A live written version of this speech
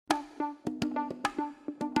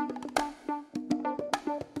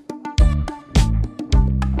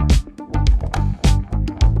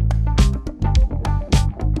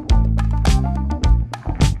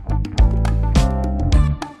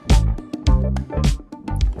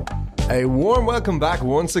A warm welcome back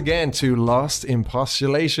once again to Lost in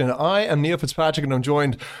Postulation. I am Neil Fitzpatrick and I'm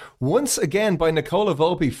joined once again by Nicola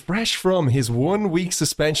Volpe, fresh from his 1 week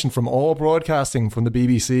suspension from all broadcasting from the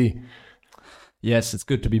BBC. Yes, it's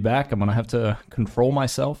good to be back. I'm going to have to control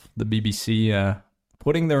myself. The BBC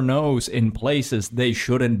putting their nose in places they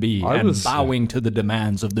shouldn't be bowing to the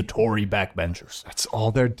demands of the Tory backbenchers. That's all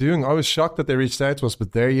they're doing. I was shocked that they reached out to us,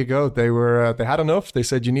 but there you go. They had enough. They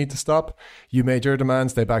said, you need to stop. You made your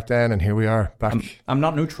demands. They backed down, and here we are back. I'm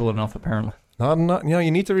not neutral enough, apparently. Not. You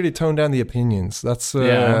need to really tone down the opinions. That's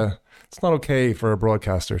It's not okay for a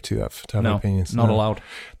broadcaster to have opinions. Not allowed.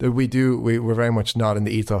 We're very much not in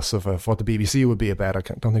the ethos of what the BBC would be about. I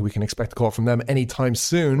don't think we can expect a call from them anytime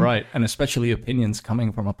soon. Right, and especially opinions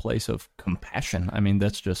coming from a place of compassion. I mean,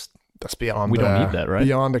 that's beyond. We don't need that, right?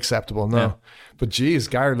 Beyond acceptable, no. Yeah. But geez,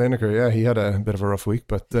 Gary Lineker, he had a bit of a rough week,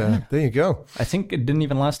 but there you go. I think it didn't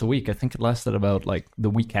even last a week. I think it lasted about like the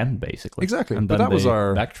weekend, basically. Exactly. And but then that was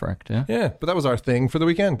our backtracked. Yeah, but that was our thing for the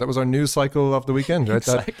weekend. That was our news cycle of the weekend, right?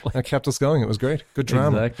 Exactly. That kept us going. It was great. Good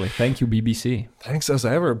drama. Exactly. Thank you, BBC. Thanks as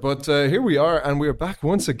ever. But here we are, and we're back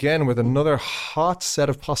once again with another hot set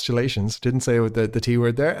of postulations. Didn't say with the T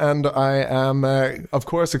word there, and I am, of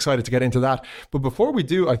course, excited to get into that. But before we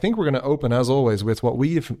do, I think we're going to open, as always, with what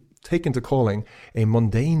we've taken to calling a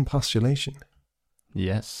mundane postulation.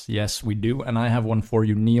 Yes, we do. And I have one for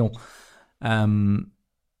you, Neil. I've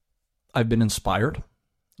been inspired.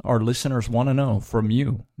 Our listeners want to know from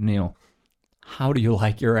you, Neil, how do you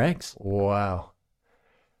like your eggs? Wow.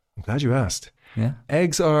 I'm glad you asked. Yeah.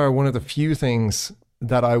 Eggs are one of the few things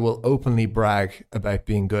that I will openly brag about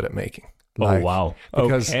being good at making. Oh, wow.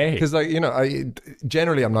 Because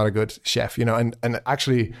generally I'm not a good chef, and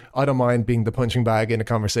actually I don't mind being the punching bag in a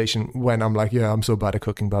conversation when I'm like, I'm so bad at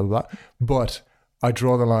cooking, blah, blah, blah. But I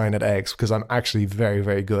draw the line at eggs because I'm actually very,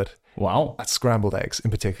 very good. Wow. At scrambled eggs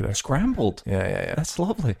in particular. Scrambled? Yeah. That's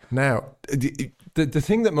lovely. Now, the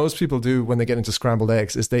thing that most people do when they get into scrambled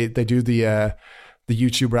eggs is they do the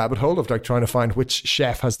YouTube rabbit hole of like trying to find which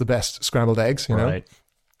chef has the best scrambled eggs, you know? Right.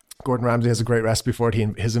 Gordon Ramsay has a great recipe for it.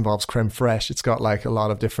 His involves creme fraiche. It's got like a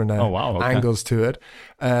lot of different angles to it.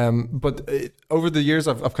 But over the years,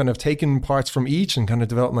 I've kind of taken parts from each and kind of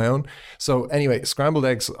developed my own. So anyway, scrambled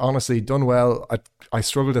eggs, honestly, done well. I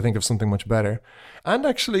struggle to think of something much better. And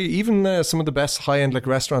actually, even some of the best high-end like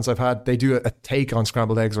restaurants I've had, they do a take on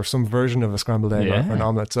scrambled eggs or some version of a scrambled egg or an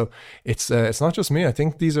omelette. So it's not just me. I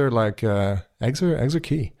think these are like eggs are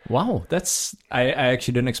key. Wow, I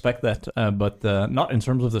actually didn't expect that, but not in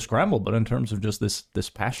terms of the scramble, but in terms of just this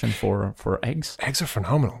passion for eggs. Eggs are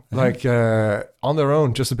phenomenal. Like on their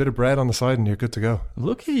own, just a bit of bread on the side, and you're good to go.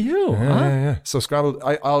 Look at you! Yeah. So scrambled.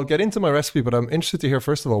 I'll get into my recipe, but I'm interested to hear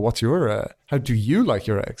first of all, what's your? How do you like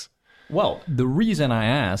your eggs? Well, the reason I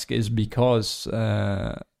ask is because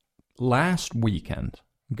last weekend,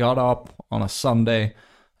 got up on a Sunday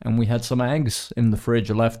and we had some eggs in the fridge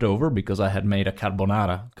left over because I had made a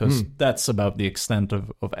carbonara, because that's about the extent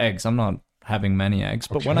of eggs. I'm not having many eggs,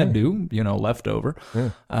 but when I do, left over. Yeah.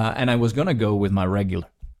 And I was going to go with my regular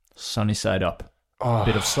sunny side up. Oh.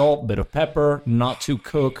 Bit of salt, bit of pepper, not too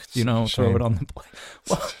cooked, throw it on the plate.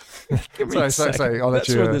 Well, give me a second. Sorry.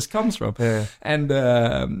 That's where this comes from. Yeah.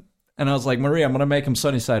 And I was like, Maria, I'm going to make them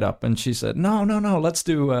sunny side up. And she said, no, let's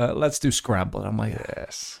do scrambled. I'm like,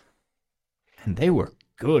 yes. And they were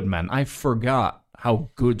good, man. I forgot how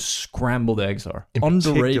good scrambled eggs are.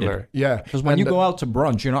 Underrated. Underrated. Yeah. Because when you go out to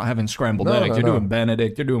brunch, you're not having scrambled eggs. You're doing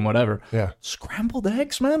Benedict. You're doing whatever. Yeah. Scrambled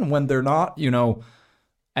eggs, man, when they're not,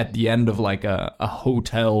 at the end of like a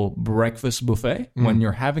hotel breakfast buffet, when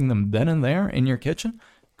you're having them then and there in your kitchen.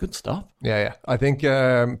 Good stuff. Yeah. I think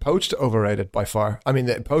poached overrated by far. I mean,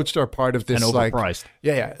 poached are part of this and overpriced.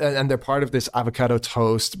 And they're part of this avocado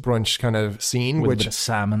toast brunch kind of scene, with a bit of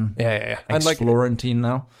salmon. Yeah. And like Florentine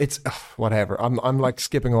now. It's whatever. I'm like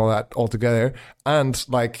skipping all that altogether, and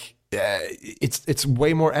like it's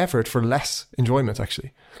way more effort for less enjoyment,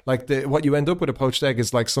 actually. Like what you end up with a poached egg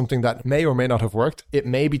is like something that may or may not have worked. It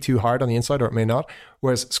may be too hard on the inside or it may not.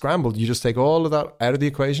 Whereas scrambled, you just take all of that out of the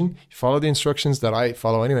equation, you follow the instructions that I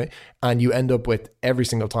follow anyway, and you end up with every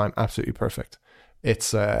single time absolutely perfect.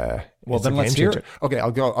 It's then let's hear it. Okay,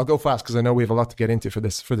 I'll go fast because I know we have a lot to get into for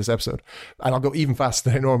this episode, and I'll go even faster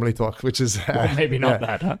than I normally talk, which is maybe not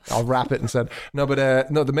that. Huh? I'll wrap it instead. No, but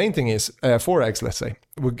the main thing is 4 eggs. Let's say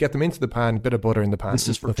we'll get them into the pan, bit of butter in the pan. This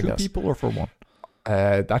is for 2 people or for 1?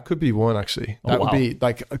 That could be one, actually. That would be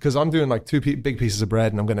like, because I'm doing like big pieces of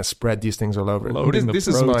bread and I'm going to spread these things all over. Loading this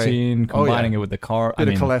protein, combining it with the carb. Bit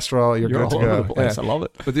of cholesterol, you're good to go. Over the place. I love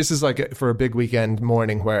it. But this is like for a big weekend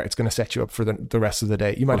morning where it's going to set you up for the rest of the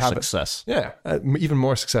day. You might have success. Even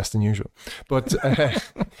more success than usual. But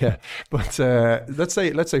let's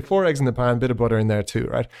say 4 eggs in the pan, bit of butter in there too,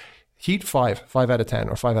 right? Heat 5 out of 10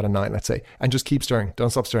 or 5 out of 9, let's say, and just keep stirring. Don't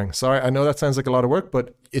stop stirring. Sorry, I know that sounds like a lot of work,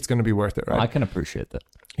 but it's going to be worth it, right? I can appreciate that.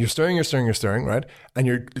 You're stirring, right? And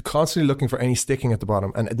you're constantly looking for any sticking at the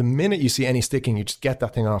bottom. And the minute you see any sticking, you just get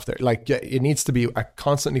that thing off there. Like, it needs to be a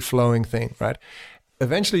constantly flowing thing, right?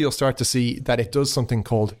 Eventually, you'll start to see that it does something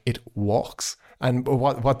called it walks. And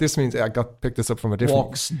what this means, I picked this up from a different...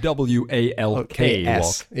 Walks, W-A-L-K.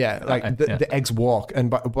 Walk. Yeah, like the eggs walk. And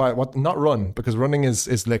by what, not run, because running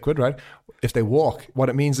is liquid, right? If they walk, what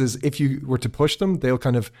it means is if you were to push them, they'll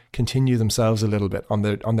kind of continue themselves a little bit on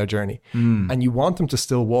their journey. And you want them to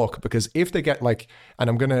still walk, because if they get like, and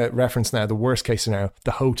I'm going to reference now the worst case scenario,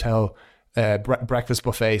 the hotel breakfast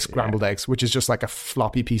buffet scrambled eggs, which is just like a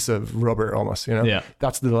floppy piece of rubber almost,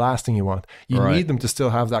 that's the last thing you want. You need them to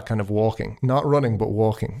still have that kind of walking, not running, but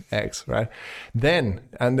walking eggs, right? Then,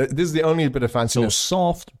 and this is the only bit of fanciness. So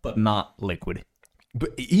soft, but not liquid.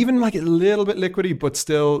 But even like a little bit liquidy, but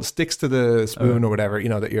still sticks to the spoon or whatever,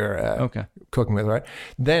 that you're cooking with, right?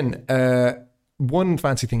 Then, one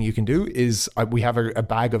fancy thing you can do is we have a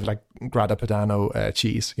bag of like Grana Padano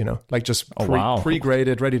cheese, like just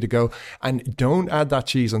pre-grated, ready to go. And don't add that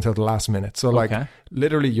cheese until the last minute. So like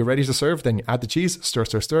literally you're ready to serve, then you add the cheese,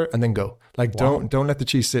 stir, and then go. Like don't let the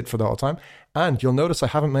cheese sit for the whole time. And you'll notice I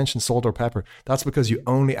haven't mentioned salt or pepper. That's because you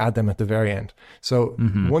only add them at the very end. So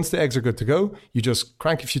once the eggs are good to go, you just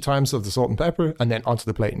crank a few times of the salt and pepper and then onto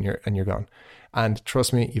the plate and you're gone. And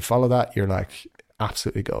trust me, you follow that, you're like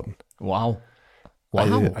absolutely golden. Wow.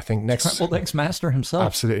 I think next... Scrambled eggs master himself.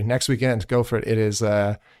 Absolutely. Next weekend, go for it. It is,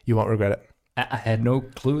 you won't regret it. I had no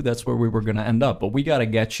clue that's where we were going to end up, but we got to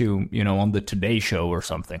get you, on the Today Show or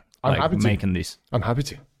something. I'm happy to. Making these. I'm happy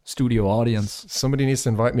to. Studio audience. Somebody needs to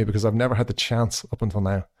invite me because I've never had the chance up until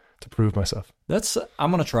now to prove myself.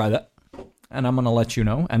 I'm going to try that, and I'm going to let you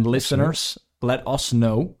know. And listeners, let us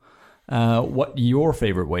know what your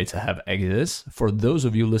favorite way to have eggs is. For those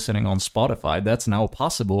of you listening on Spotify, that's now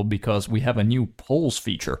possible because we have a new polls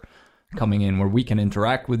feature coming in where we can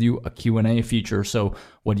interact with you, a Q&A feature. So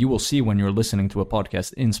what you will see when you're listening to a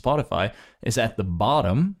podcast in Spotify is at the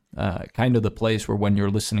bottom, kind of the place where when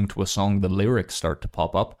you're listening to a song, the lyrics start to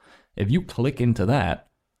pop up. If you click into that,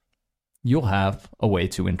 you'll have a way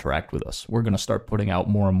to interact with us. We're going to start putting out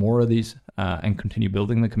more and more of these and continue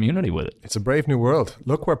building the community with it. It's a brave new world.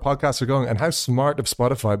 Look where podcasts are going, and how smart of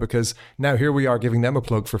Spotify, because now here we are giving them a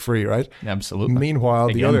plug for free, right? Absolutely. Meanwhile,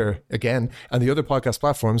 the other podcast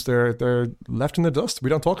platforms, they're left in the dust. We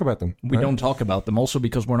don't talk about them. We don't talk about them also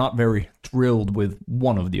because we're not very thrilled with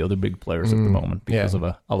one of the other big players at the moment because of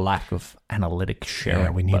a lack of analytic sharing. Yeah,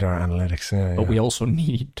 we need our analytics. But we also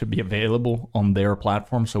need to be available on their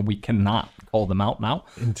platform, so we cannot call them out now.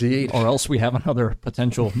 Indeed. Or else we have another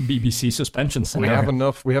potential BBC suspension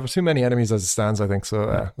scenario. We have too many enemies as it stands, I think.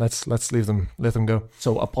 So let's let them go.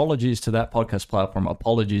 So apologies to that podcast platform.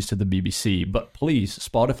 Apologies to the BBC. But please,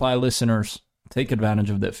 Spotify listeners, take advantage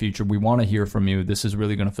of that feature. We want to hear from you. This is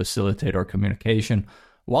really going to facilitate our communication.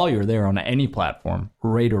 While you're there on any platform,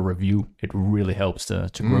 rate or review. It really helps to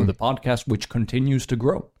grow the podcast, which continues to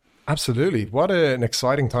grow. Absolutely. What an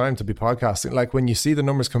exciting time to be podcasting. Like when you see the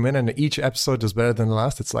numbers come in and each episode does better than the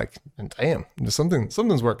last, it's like, damn, there's something's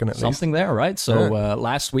working at least. Something there, right? So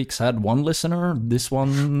last week's had 1 listener. This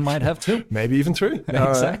one might have 2. Maybe even 3.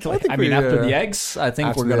 Exactly. After the eggs, I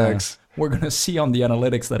think we're gonna see on the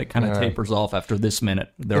analytics that it kind of tapers off after this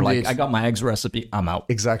minute. They're Indeed. Like, I got my eggs recipe, I'm out.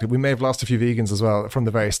 Exactly. We may have lost a few vegans as well from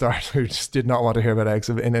the very start who just did not want to hear about eggs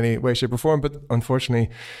in any way, shape or form. But unfortunately,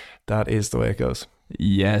 that is the way it goes.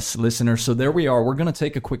 Yes, listeners. So there we are. We're going to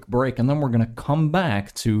take a quick break and then we're going to come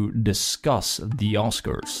back to discuss the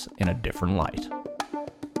Oscars in a different light.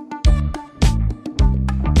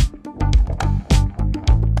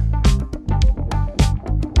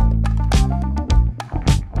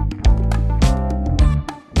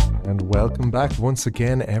 And welcome back once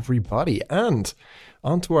again, everybody. And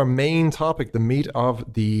on to our main topic, the meat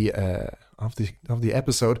of the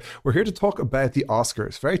episode. We're here to talk about the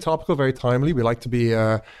Oscars. Very topical, very timely. We like to be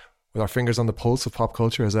with our fingers on the pulse of pop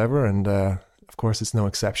culture as ever, and of course it's no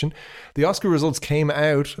exception. The Oscar results came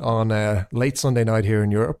out on late Sunday night here in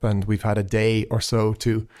Europe, and we've had a day or so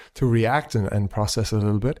to react and process it a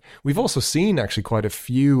little bit. We've also seen actually quite a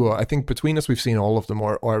few, I think between us we've seen all of them,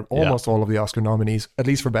 or almost all of the Oscar nominees, at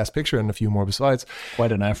least for Best Picture, and a few more besides.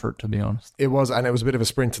 Quite an effort, to be honest. It was, and it was a bit of a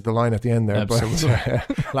sprint to the line at the end there. Absolutely.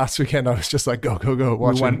 But last weekend I was just like, go,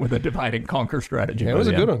 watch. We went with a divide and conquer strategy. Yeah, it was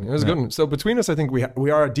a good one. It was a good one. So between us, I think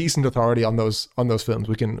we are a decent authority on those films.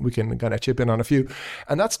 We can kind of chip in on a few,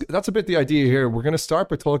 and that's a bit the idea here. We're going to start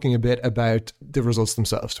by talking a bit about the results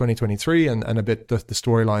themselves, 2023, and a bit the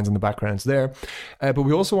storylines and the backgrounds there. But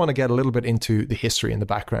we also want to get a little bit into the history and the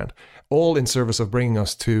background, all in service of bringing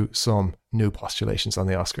us to some new postulations on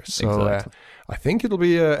the Oscars. So exactly. I think it'll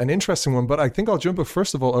be an interesting one, but I think I'll jump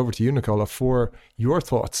first of all over to you, Nicola, for your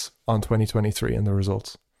thoughts on 2023 and the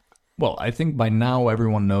results. Well, I think by now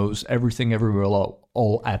everyone knows Everything Everywhere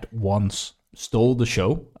All at Once stole the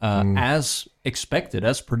show, as expected,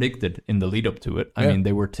 as predicted in the lead up to it. I mean,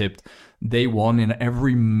 they were tipped. They won in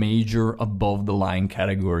every major above the line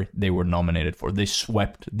category they were nominated for. They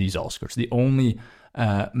swept these Oscars. The only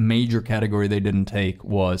major category they didn't take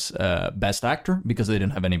was Best Actor, because they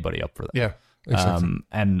didn't have anybody up for that. Yeah, exactly.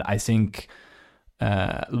 And I think,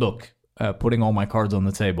 putting all my cards on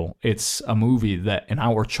the table, it's a movie that in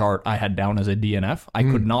our chart I had down as a DNF. I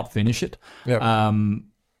could not finish it. Yep.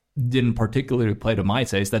 Didn't particularly play to my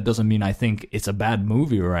taste. That doesn't mean I think it's a bad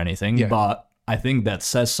movie or anything, but I think that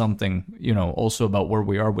says something, also about where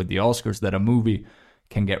we are with the Oscars, that a movie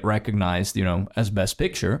can get recognized, as Best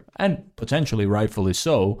Picture, and potentially rightfully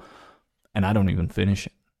so, and I don't even finish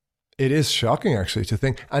it. It is shocking, actually, to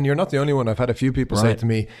think, and you're not the only one. I've had a few people say to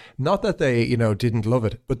me, not that they, didn't love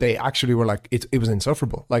it, but they actually were like, it was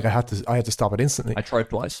insufferable. Like I had to stop it instantly. I tried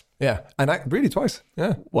twice. Yeah, and really twice.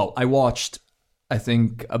 Yeah. Well, I watched, I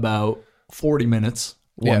think, about 40 minutes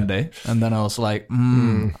one day, and then I was like,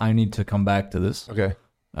 I need to come back to this. Okay.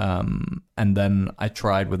 And then I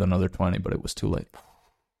tried with another 20, but it was too late.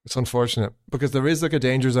 It's unfortunate, because there is like a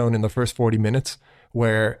danger zone in the first 40 minutes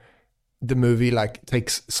where the movie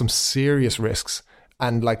takes some serious risks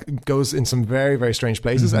and goes in some very, very strange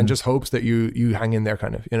places and just hopes that you hang in there,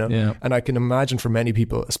 kind of, Yeah. And I can imagine for many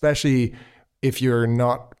people, especially if you're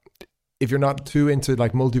not too into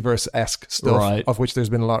multiverse-esque stuff, of which there's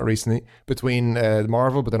been a lot recently between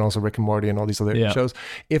Marvel, but then also Rick and Morty and all these other shows.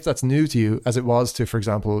 If that's new to you, as it was to, for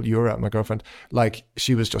example, Yura, my girlfriend,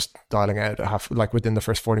 she was just dialing out within the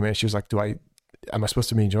first 40 minutes. She was like, am I supposed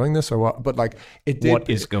to be enjoying this or what? But it did. What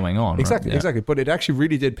is going on? Exactly, exactly. But it actually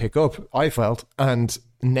really did pick up, I felt, and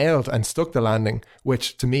nailed and stuck the landing,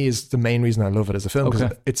 which to me is the main reason I love it as a film,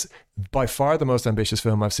 because it's by far the most ambitious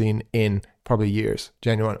film I've seen in probably years,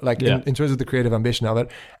 genuine, in terms of the creative ambition of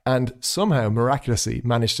it, and somehow miraculously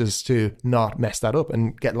manages to not mess that up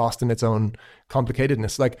and get lost in its own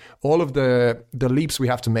complicatedness. All of the leaps we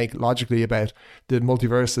have to make logically about the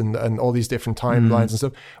multiverse and all these different timelines and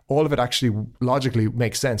stuff, all of it actually logically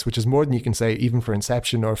makes sense, which is more than you can say even for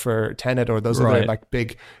Inception or for Tenet or those other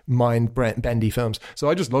big mind bendy films.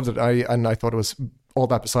 So I just loved it. I thought it was all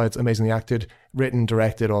that besides amazingly acted, written,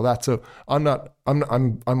 directed, all that. So I'm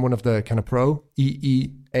one of the kind of pro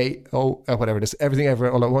EEAO, whatever it is, everything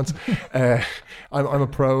ever all at once. I'm a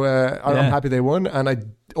pro. I'm happy they won, and I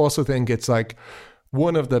also think it's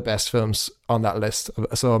one of the best films on that list.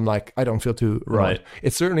 So I'm I don't feel too wrong.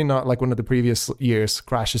 It's certainly not like one of the previous years.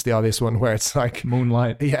 Crash is the obvious one, where it's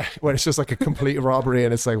Moonlight. Yeah, where it's just a complete robbery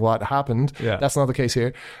and it's what happened. Yeah. That's not the case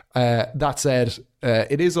here. That said,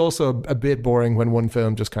 it is also a bit boring when one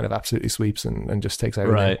film just kind of absolutely sweeps and just takes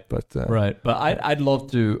everything. But I'd love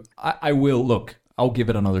to. I will look. I'll give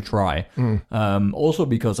it another try. Also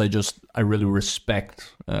because I really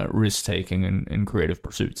respect risk taking in creative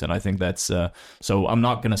pursuits, and I think that's so. I'm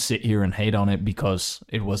not gonna sit here and hate on it because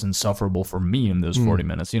it was insufferable for me in those 40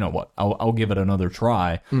 minutes. You know what? I'll give it another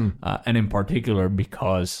try, and in particular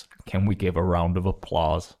because can we give a round of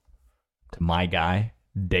applause to my guy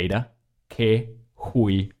Data Ke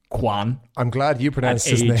Hui Kwan? I'm glad you pronounced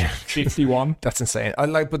his name. 51. That's insane.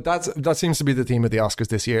 But that seems to be the theme of the Oscars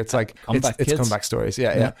this year. It's it's comeback stories.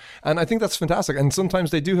 Yeah. And I think that's fantastic. And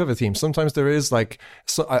sometimes they do have a theme. Sometimes there is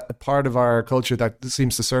a part of our culture that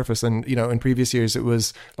seems to surface. And in previous years, it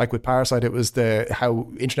was with Parasite. It was how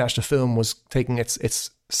international film was taking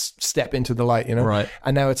its step into the light, Right.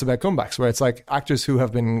 And now it's about comebacks, where it's actors who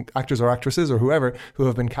have been actors or actresses or whoever who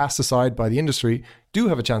have been cast aside by the industry do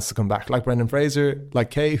have a chance to come back, like Brendan Fraser, like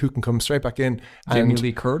Kay, who can come straight back in. Jamie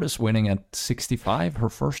Lee Curtis winning at 65, her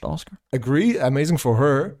first Oscar. Agree, amazing for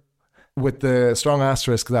her. with the strong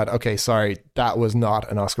asterisk that, okay, sorry, that was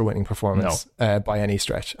not an Oscar-winning performance by any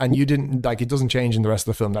stretch. And you didn't, like, it doesn't change in the rest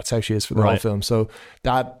of the film. That's how she is for the whole film. So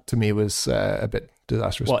that, to me, was a bit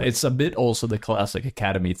disastrous. Well, it's a bit also the classic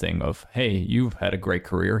Academy thing of, hey, you've had a great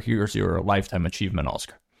career. Here's your Lifetime Achievement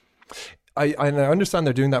Oscar. I understand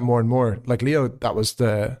they're doing that more and more. Like Leo, that was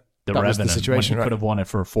the situation, right? Could have won it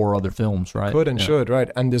for 4 other films, right? Could and should, right?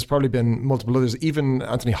 And there's probably been multiple others. Even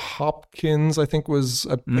Anthony Hopkins, I think, was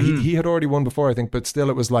he had already won before, I think, but still,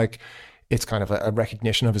 it was like it's kind of a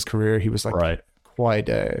recognition of his career. He was like quite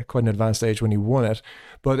an advanced age when he won it.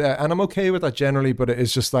 But and I'm okay with that generally. But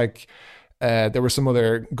it's just like there were some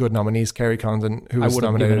other good nominees. Kerry Condon, who was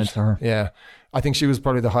nominated, given it to her. Yeah, I think she was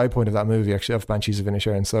probably the high point of that movie, actually, of Banshees of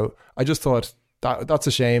Inisherin. So I just thought. That's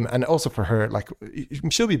a shame, and also for her, like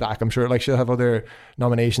she'll be back, I'm sure. Like she'll have other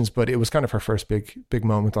nominations, but it was kind of her first big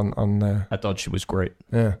moment on. I thought she was great.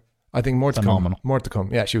 Yeah, I think more to come. More to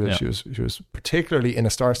come. Yeah, she was particularly in a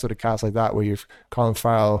star-studded cast like that, where you've Colin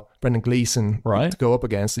Farrell, Brendan Gleeson to go up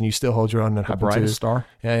against, and you still hold your own and happen to star.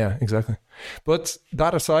 Yeah, exactly. But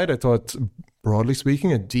that aside, I thought, broadly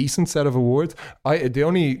speaking, a decent set of awards. The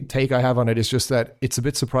only take I have on it is just that it's a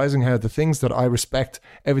bit surprising how the things that I respect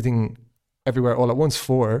everywhere all at once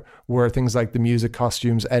for were things like the music,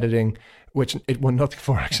 costumes, editing, which it won nothing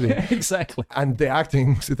for, actually. Exactly. And the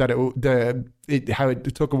acting, that how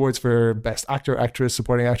it took awards for best actor, actress,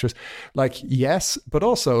 supporting actress. Like, yes, but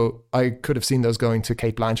also I could have seen those going to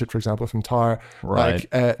Cate Blanchett, for example, from Tar.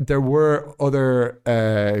 Right. Like, there were other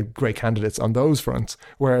great candidates on those fronts,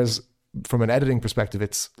 whereas from an editing perspective,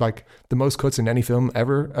 it's like the most cuts in any film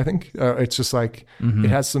ever, I think. It's just like it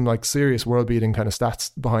has some like serious world beating kind of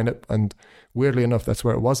stats behind it, and weirdly enough, that's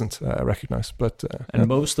where it wasn't recognized. But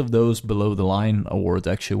most of those below the line awards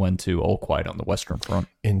actually went to All Quiet on the Western Front.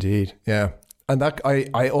 Indeed, yeah. And that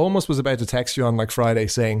I almost was about to text you on like Friday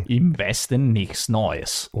saying, "Im Westen nichts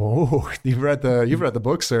Neues." Oh, you've read the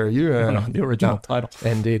book, sir. You the original title.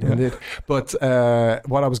 Indeed. But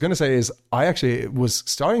what I was going to say is, I actually was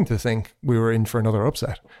starting to think we were in for another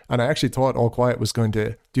upset, and I actually thought All Quiet was going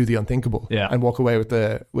to do the unthinkable and walk away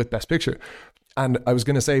with Best Picture. And I was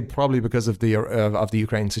going to say probably because of the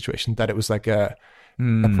Ukraine situation, that it was like a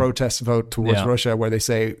protest vote towards Russia, where they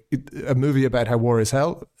say a movie about how war is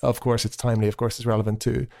hell. Of course, it's timely. Of course, it's relevant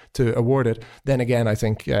to award it. Then again, I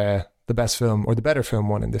think the best film or the better film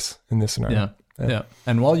won in this scenario. Yeah.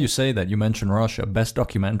 And while you say that, you mentioned Russia. Best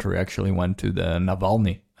documentary actually went to the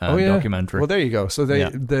Navalny documentary. Well, there you go. So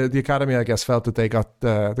the Academy, I guess, felt that they got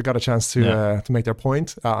a chance to make their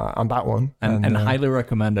point on that one, and highly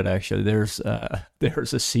recommend it. Actually, there's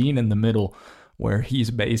a scene in the middle where he's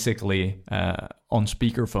basically on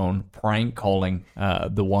speakerphone prank calling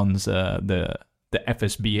the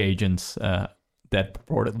FSB agents that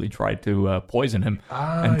purportedly tried to poison him,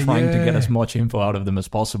 and trying to get as much info out of them as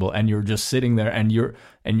possible. And you're just sitting there, and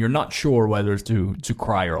you're not sure whether to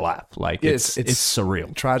cry or laugh. Like it's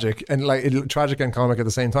surreal, tragic, and tragic and comic at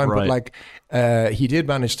the same time. Right. But like he did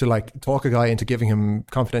manage to like talk a guy into giving him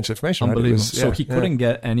confidential information. Unbelievable. Right? So he couldn't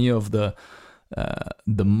get any of the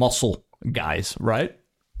muscle guys, right?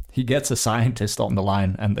 He gets a scientist on the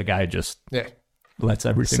line, and the guy just lets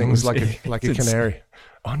everything sings like a canary.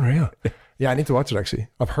 Unreal. Yeah, I need to watch it, actually.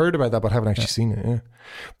 I've heard about that, but haven't actually seen it. Yeah.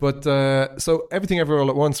 But so Everything Everywhere All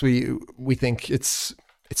at Once, we think it's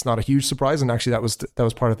not a huge surprise, and actually that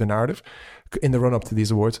was part of the narrative in the run up to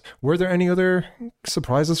these awards. Were there any other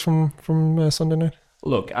surprises from Sunday night?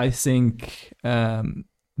 Look, I think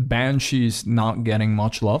Banshee's not getting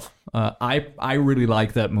much love. I really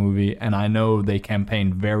like that movie, and I know they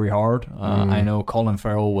campaigned very hard. I know Colin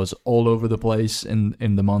Farrell was all over the place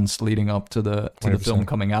in the months leading up to the film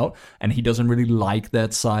coming out, and he doesn't really like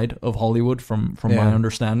that side of Hollywood from my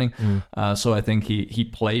understanding. So I think he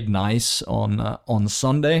played nice on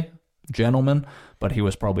Sunday, gentlemen, but he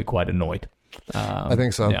was probably quite annoyed. I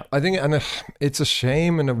think so. Yeah. I think, and it's a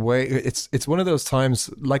shame in a way. It's one of those times,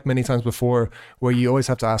 like many times before, where you always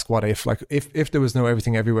have to ask, what if? Like, if there was no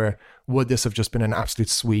Everything Everywhere, would this have just been an absolute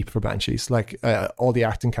sweep for Banshees? Like all the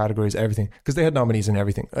acting categories, everything, because they had nominees in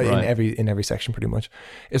everything, in every section, pretty much.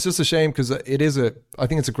 It's just a shame because I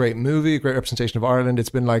think it's a great movie, a great representation of Ireland. It's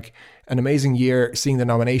been like an amazing year seeing the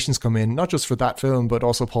nominations come in, not just for that film, but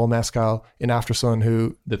also Paul Mescal in Aftersun,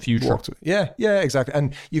 who the future. Yeah, exactly.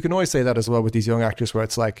 And you can always say that as well with these young actors, where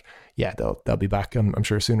it's like, yeah, they'll be back, I'm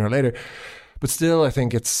sure, sooner or later. But still, I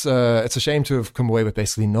think it's a shame to have come away with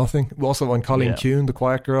basically nothing. Also, when Colleen Kuhn, The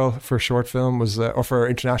Quiet Girl, for short film was, or for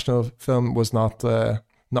international film, was not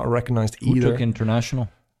recognized either. Who took international?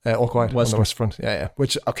 All Quiet Western. on the West Front. Yeah.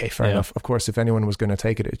 Which, okay, fair enough. Of course, if anyone was going to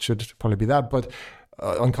take it, it should probably be that. But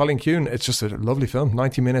on Colleen Kuhn, it's just a lovely film.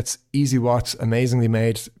 90 minutes, easy watch, amazingly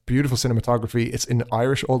made, beautiful cinematography. It's in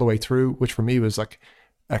Irish all the way through, which for me was like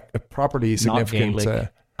a properly significant... Not Gaelic,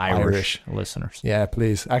 Irish listeners. Yeah,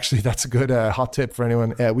 please. Actually, that's a good hot tip for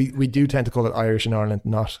anyone. We do tend to call it Irish in Ireland,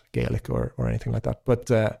 not Gaelic or anything like that. But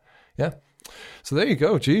yeah. So there you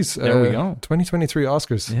go. Jeez. There we go. 2023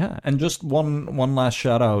 Oscars. Yeah. And just one last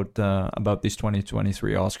shout out about these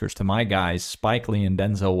 2023 Oscars to my guys, Spike Lee and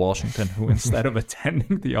Denzel Washington, who instead of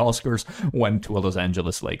attending the Oscars went to a Los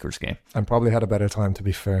Angeles Lakers game. And probably had a better time, to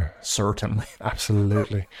be fair. Certainly.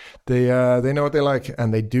 Absolutely. They know what they like,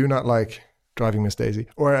 and they do not like Driving Miss Daisy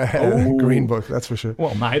or Green Book, that's for sure.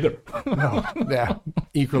 Well, neither. No, yeah.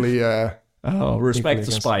 Equally. Respect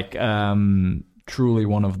to Spike. Truly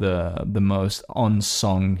one of the most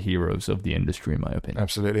unsung heroes of the industry, in my opinion.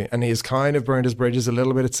 Absolutely. And he's kind of burned his bridges a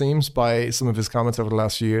little bit, it seems, by some of his comments over the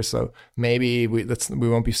last few years. So maybe we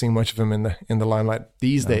won't be seeing much of him in the limelight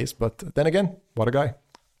these days. But then again, what a guy.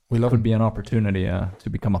 We love him. Could be an opportunity to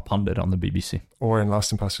become a pundit on the BBC. Or in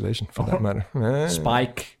Lost in Postulation, for that matter.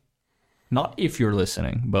 Spike, not if you're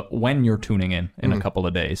listening, but when you're tuning in a couple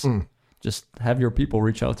of days, just have your people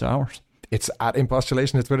reach out to ours. It's at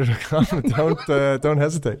impostulation at twitter.com. Don't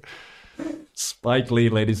hesitate. Spike Lee,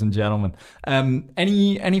 ladies and gentlemen.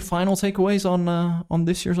 Any final takeaways on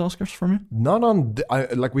this year's Oscars from you? None on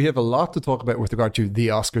we have a lot to talk about with regard to the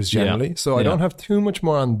Oscars generally. So I don't have too much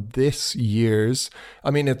more on this year's.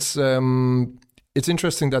 I mean, it's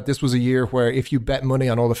interesting that this was a year where if you bet money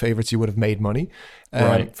on all the favorites, you would have made money.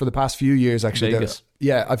 Right. For the past few years, actually,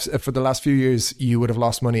 for the last few years, you would have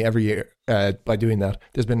lost money every year by doing that.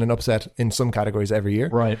 There's been an upset in some categories every year,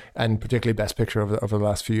 right? And particularly Best Picture over the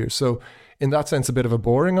last few years. So in that sense, a bit of a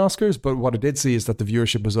boring Oscars. But what I did see is that the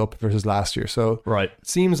viewership was up versus last year. So it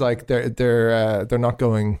seems like they're not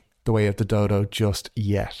going the way of the dodo just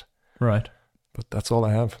yet. Right. But that's all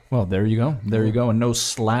I have. Well, there you go. There you go. And no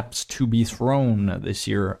slaps to be thrown this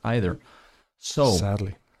year either. So,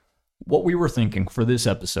 sadly, what we were thinking for this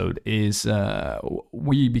episode is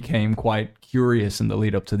we became quite curious in the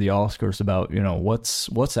lead up to the Oscars about,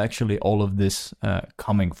 what's actually all of this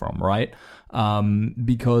coming from, right?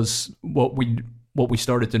 Because what we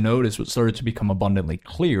started to notice, what started to become abundantly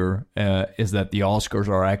clear is that the Oscars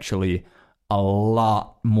are actually a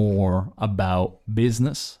lot more about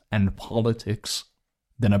business and politics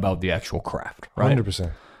than about the actual craft, right?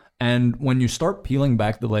 100%. And when you start peeling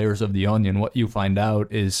back the layers of the onion, what you find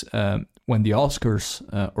out is when the Oscars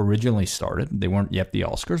originally started, they weren't yet the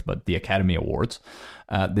Oscars, but the Academy Awards,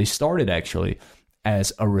 they started actually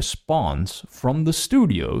as a response from the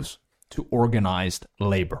studios to organized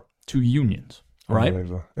labor, to unions. Right?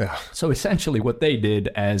 Yeah. So essentially what they did,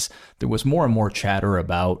 as there was more and more chatter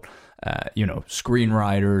about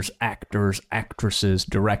screenwriters, actors, actresses,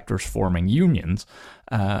 directors forming unions,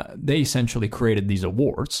 they essentially created these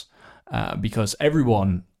awards because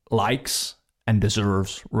everyone likes and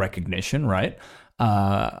deserves recognition, right?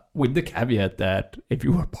 With the caveat that if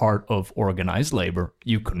you were part of organized labor,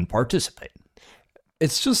 you couldn't participate.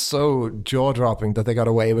 It's just so jaw-dropping that they got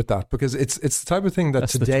away with that, because it's the type of thing that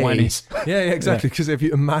that's today... the 20s. Yeah, exactly. Because if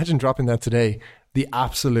you imagine dropping that today, the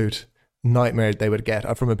absolute nightmare they would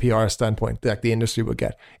get from a PR standpoint, like the industry would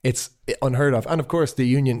get, it's unheard of. And of course, the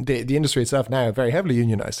union, the industry itself now very heavily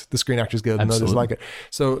unionized. The Screen Actors Guild and others like it.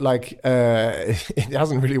 So it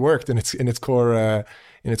hasn't really worked in its core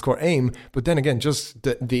aim. But then again, just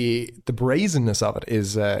the brazenness of it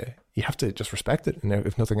is. You have to just respect it,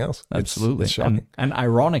 if nothing else. Absolutely. It's shocking. And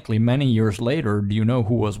ironically, many years later, do you know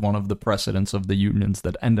who was one of the presidents of the unions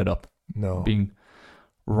that ended up being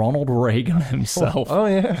Ronald Reagan himself? Oh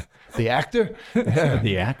yeah. The actor? Yeah.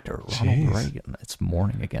 The actor, Ronald Reagan. It's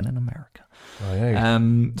morning again in America. Oh, yeah.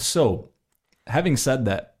 So, having said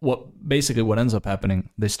that, what ends up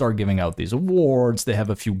happening, they start giving out these awards, they have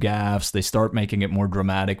a few gaffes, they start making it more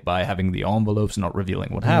dramatic by having the envelopes not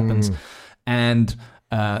revealing what happens, and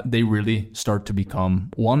they really start to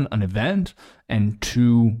become, one, an event, and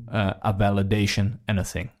two, a validation and a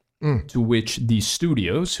thing. To which these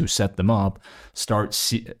studios who set them up start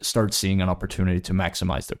seeing an opportunity to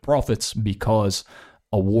maximize their profits, because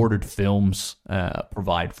awarded films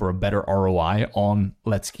provide for a better ROI on,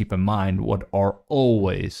 let's keep in mind, what are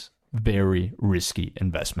always very risky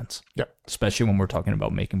investments. Yeah. Especially when we're talking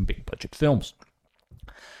about making big budget films.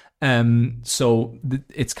 So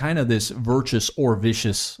it's kind of this virtuous or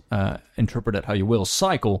vicious, interpret it how you will,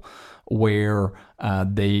 cycle where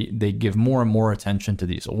they give more and more attention to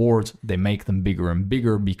these awards. They make them bigger and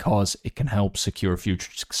bigger because it can help secure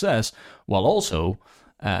future success, while also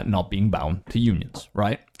not being bound to unions,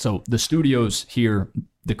 right? So the studios here,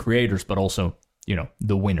 the creators, but also,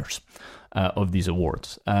 the winners of these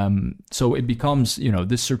awards. So it becomes,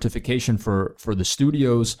 this certification for the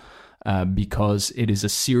studios because it is a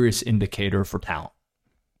serious indicator for talent.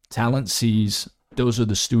 Talent sees those are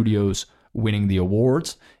the studios winning the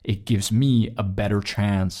awards. It gives me a better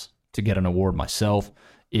chance to get an award myself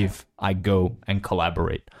if I go and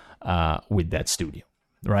collaborate with that studio,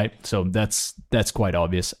 right? So that's quite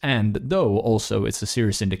obvious. And though also it's a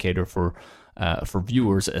serious indicator for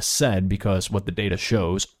viewers, as said, because what the data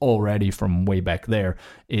shows already from way back there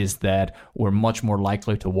is that we're much more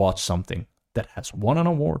likely to watch something that has won an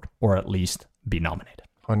award or at least be nominated.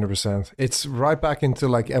 100%. It's right back into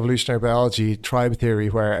like evolutionary biology, tribe theory,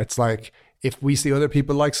 where it's like, if we see other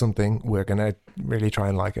people like something, we're going to really try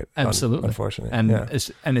and like it. Absolutely. Unfortunately.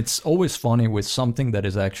 And it's always funny with something that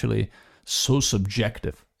is actually so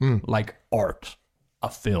subjective, like art, a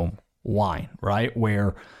film, wine, right?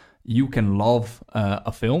 Where you can love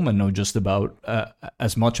a film and know just about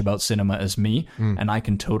as much about cinema as me, and I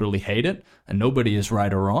can totally hate it, and nobody is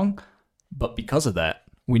right or wrong. But because of that,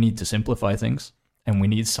 we need to simplify things, and we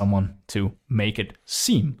need someone to make it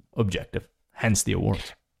seem objective, hence the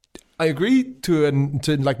awards. I agree to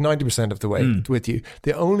like 90% of the way with you.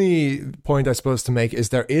 The only point I suppose to make is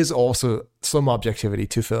there is also some objectivity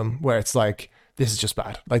to film where it's like, this is just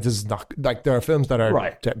bad. Like, this is not, like, there are films that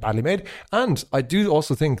are badly made. And I do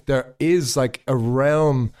also think there is like a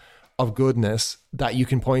realm of goodness that you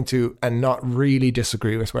can point to and not really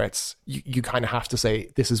disagree with, where it's, you kind of have to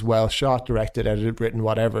say, this is well shot, directed, edited, written,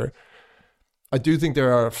 whatever. I do think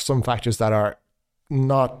there are some factors that are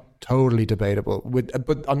not totally debatable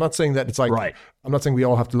but I'm not saying that it's like, I'm not saying we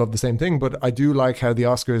all have to love the same thing, but I do like how the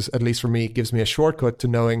Oscars, at least for me, gives me a shortcut to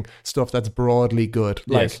knowing stuff that's broadly good.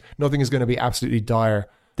 Like, nothing is going to be absolutely dire.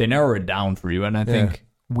 They narrow it down for you, and I think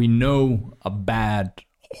we know a bad,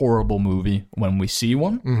 horrible movie when we see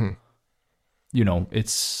one.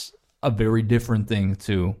 It's a very different thing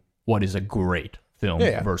to what is a great film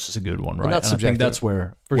versus a good one, right? And I think that's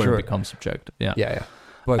where it becomes subjective.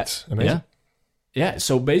 But amazing. Yeah,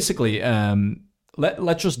 so basically,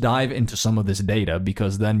 let's just dive into some of this data,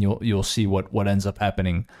 because then you'll see what ends up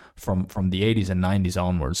happening from the 80s and 90s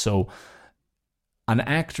onwards. So an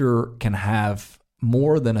actor can have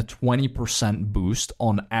more than a 20% boost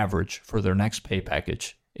on average for their next pay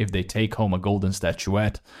package if they take home a golden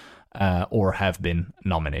statuette or have been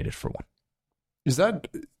nominated for one. Is that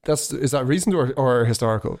recent or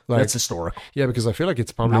historical? Like, that's historical. Yeah, because I feel like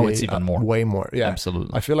it's probably now it's even more, way more. Yeah, absolutely.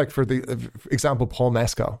 I feel like, for example, Paul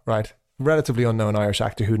Mescal, right, relatively unknown Irish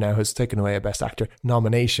actor who now has taken away a Best Actor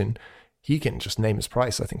nomination. He can just name his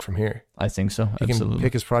price, I think, from here. I think so. He can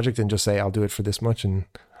pick his project and just say, "I'll do it for this much." And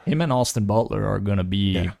him and Austin Butler are going to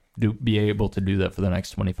be able to do that for the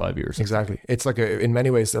next 25 years. Exactly. It's like in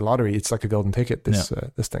many ways, the lottery. It's like a golden ticket. This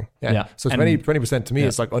thing. Yeah. So 20% to me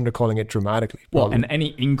is like undercalling it dramatically. Probably. Well, and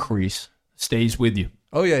any increase stays with you.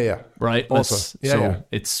 Oh yeah. Right. Also,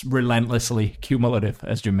 it's relentlessly cumulative,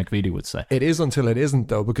 as Jim McVitie would say. It is until it isn't,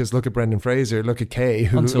 though, because look at Brendan Fraser, look at Kay,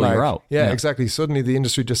 who until you're out. Yeah, exactly. Suddenly the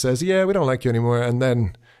industry just says, "Yeah, we don't like you anymore," and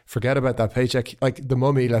then forget about that paycheck. Like The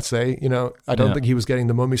Mummy, let's say. I don't think he was getting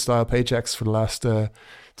the Mummy style paychecks for the last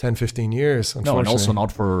 10, 15 years. No, and also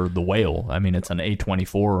not for The Whale. I mean, it's an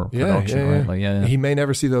A24 production, right? Like, He may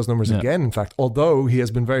never see those numbers again, in fact. Although he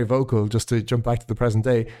has been very vocal, just to jump back to the present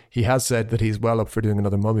day, he has said that he's well up for doing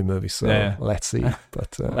another Mummy movie. So let's see.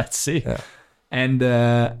 But let's see. Yeah. And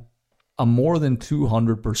a more than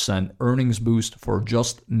 200% earnings boost for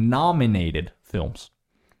just nominated films.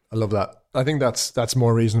 I love that. I think that's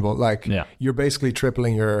more reasonable. Like, you're basically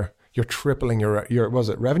tripling your was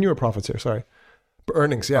it revenue or profits here? Sorry.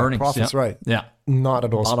 Earnings, profits, right? Yeah, not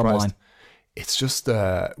at all bottom surprised. Line. It's just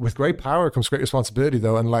with great power comes great responsibility,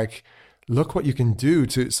 though, and like, look what you can do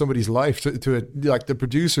to somebody's life, to like the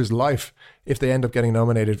producer's life, if they end up getting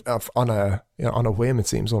nominated on a whim. It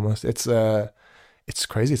seems almost it's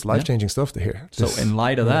crazy. It's life-changing stuff to hear. So in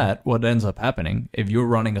light of that, what ends up happening if you're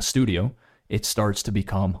running a studio, it starts to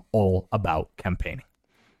become all about campaigning.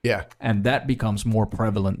 Yeah, and that becomes more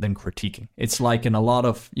prevalent than critiquing. It's like in a lot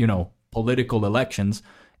of political elections,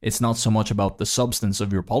 it's not so much about the substance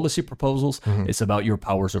of your policy proposals, it's about your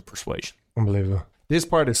powers of persuasion. Unbelievable. This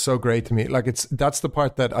part is so great to me. Like that's the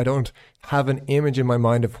part that I don't have an image in my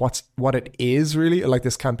mind of what it is really, like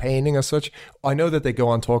this campaigning as such. I know that they go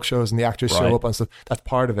on talk shows and the actors show up and stuff. That's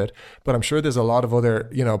part of it. But I'm sure there's a lot of other,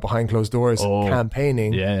 behind closed doors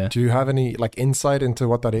campaigning. Yeah. Do you have any like insight into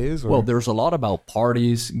what that is? Or? Well, there's a lot about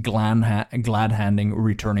parties, glad handing,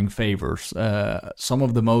 returning favors. Some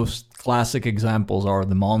of the most classic examples are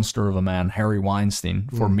the monster of a man, Harry Weinstein,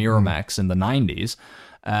 for Miramax in the 90s,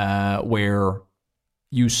 where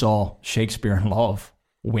you saw Shakespeare in Love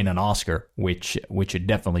win an Oscar, which it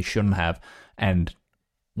definitely shouldn't have. And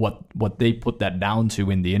what they put that down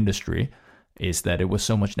to in the industry is that it was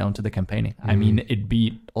so much down to the campaigning. I mean, it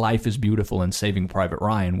beat Life is Beautiful and Saving Private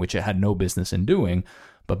Ryan, which it had no business in doing.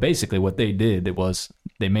 But basically what they did, it was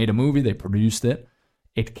they made a movie, they produced it,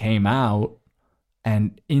 it came out,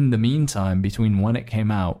 and in the meantime, between when it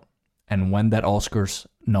came out and when that Oscars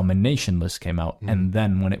nomination list came out, and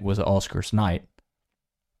then when it was Oscars night,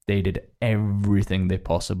 they did everything they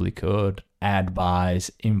possibly could, ad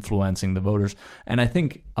buys, influencing the voters. And I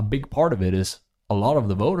think a big part of it is a lot of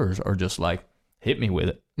the voters are just like, hit me with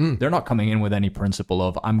it. They're not coming in with any principle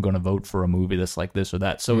of, I'm going to vote for a movie that's like this or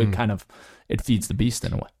that. So it feeds the beast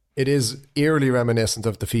in a way. It is eerily reminiscent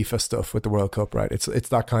of the FIFA stuff with the World Cup, right? It's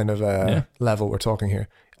that kind of level we're talking here.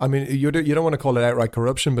 I mean, you don't want to call it outright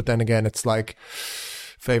corruption, but then again, it's like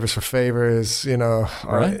favors for favors,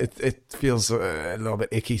 right? It feels a little bit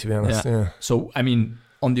icky, to be honest. Yeah. So, I mean,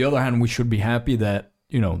 on the other hand, we should be happy that,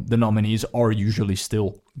 the nominees are usually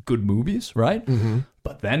still good movies, right?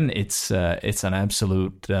 But then it's an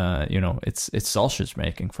absolute, it's sausage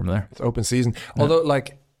making from there. It's open season. Yeah. Although,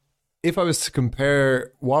 like, if I was to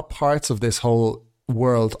compare what parts of this whole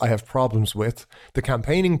world I have problems with, the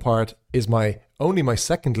campaigning part is only my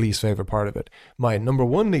second least favorite part of it. My number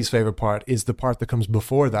one least favorite part is the part that comes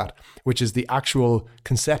before that, which is the actual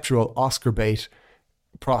conceptual Oscar bait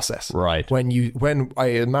process. Right. When I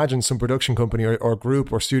imagine some production company or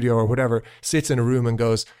group or studio or whatever sits in a room and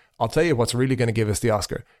goes, I'll tell you what's really going to give us the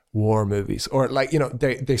Oscar: war movies. Or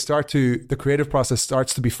the creative process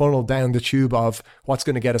starts to be funneled down the tube of what's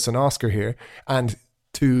going to get us an Oscar here. And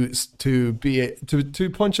to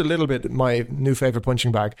punch a little bit my new favorite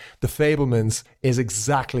punching bag, The Fabelmans is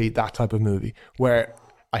exactly that type of movie where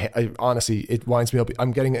I honestly, it winds me up.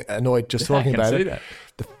 I'm getting annoyed just talking about it. That.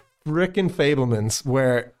 The frickin' Fabelmans,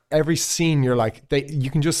 where every scene you're like,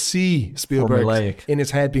 you can just see Spielberg formulaic in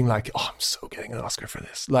his head being like, oh, I'm so getting an Oscar for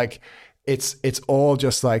this. Like, it's all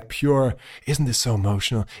just like pure, isn't this so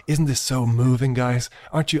emotional? Isn't this so moving, guys?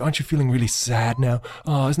 Aren't you feeling really sad now?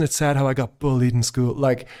 Oh, isn't it sad how I got bullied in school?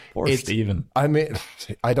 Like, poor Stephen. I mean,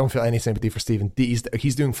 I don't feel any sympathy for Stephen.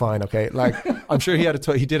 He's doing fine, okay? Like, I'm sure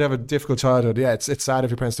he did have a difficult childhood. Yeah, it's sad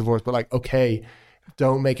if your parents divorced, but like, okay,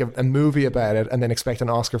 don't make a movie about it and then expect an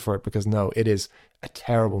Oscar for it, because no, it is a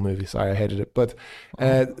terrible movie. Sorry, I hated it. But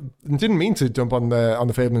didn't mean to dump on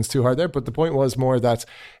the Fabelmans too hard there. But the point was more that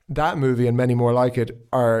movie and many more like it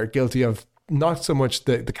are guilty of not so much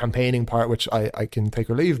the campaigning part, which I can take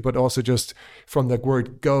or leave, but also just from the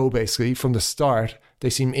word go, basically, from the start, they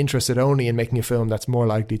seem interested only in making a film that's more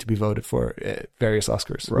likely to be voted for various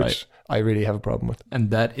Oscars, right, which I really have a problem with. And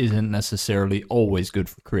that isn't necessarily always good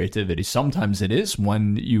for creativity. Sometimes it is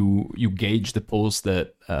when you gauge the polls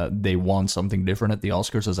that they want something different at the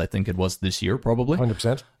Oscars, as I think it was this year, probably.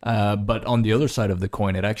 100%. But on the other side of the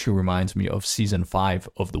coin, it actually reminds me of season 5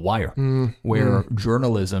 of The Wire, where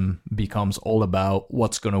journalism becomes all about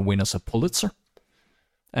what's going to win us a Pulitzer.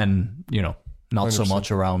 And, not 100%. So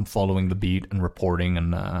much around following the beat and reporting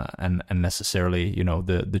and necessarily,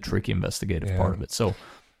 the tricky investigative part of it. So,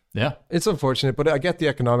 yeah. It's unfortunate, but I get the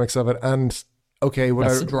economics of it. And, okay,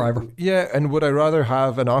 that's the driver. Yeah, and would I rather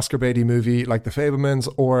have an Oscar baity movie like The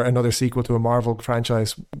Fabelmans or another sequel to a Marvel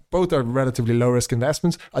franchise? Both are relatively low-risk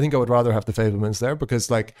investments. I think I would rather have The Fabelmans there because,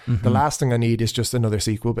 like, the last thing I need is just another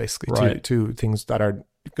sequel, basically, to things that are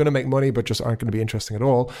going to make money but just aren't going to be interesting at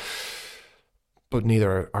all. But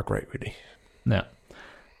neither are great, really. Yeah.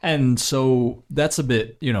 And so that's a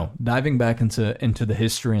bit, diving back into the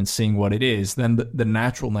history and seeing what it is, then the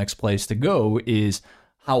natural next place to go is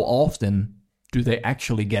how often do they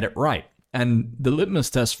actually get it right? And the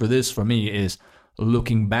litmus test for this, for me, is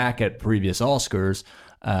looking back at previous Oscars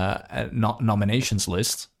nominations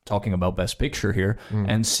lists, talking about Best Picture here,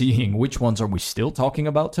 and seeing which ones are we still talking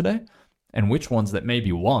about today and which ones that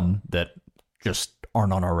maybe won that just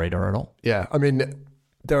aren't on our radar at all. Yeah, I mean,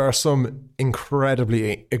 there are some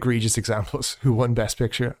incredibly egregious examples who won Best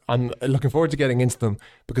Picture. I'm looking forward to getting into them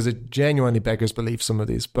because it genuinely beggars belief, some of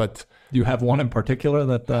these. But do you have one in particular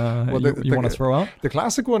that you want to throw out? The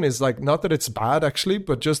classic one is like, not that it's bad actually,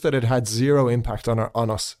 but just that it had zero impact on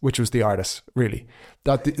us, which was The Artist, really.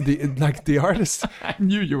 That the Artist. I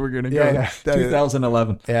knew you were going to go.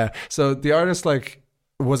 2011. Yeah. So The Artist, like,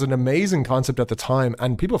 was an amazing concept at the time,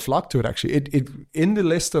 and people flocked to it. Actually, it in the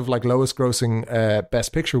list of like lowest grossing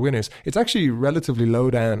Best Picture winners, it's actually relatively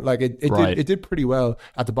low down. Like it did pretty well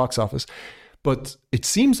at the box office, but it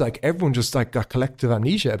seems like everyone just like got collective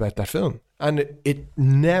amnesia about that film, and it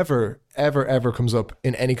never ever comes up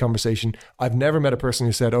in any conversation. I've never met a person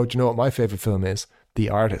who said, "Oh, do you know what my favorite film is?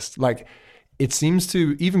 The Artist." Like, it seems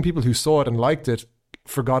to, even people who saw it and liked it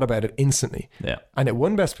forgot about it instantly. Yeah. And it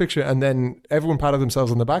won Best Picture, and then everyone patted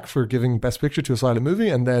themselves on the back for giving Best Picture to a silent movie,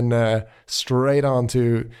 and then straight on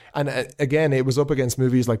to, and again, it was up against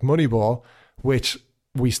movies like Moneyball, which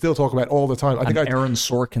we still talk about all the time. I think Aaron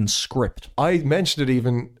Sorkin's script. I mentioned it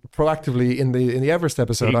even proactively in the Everest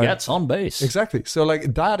episode. He gets on base. Exactly. So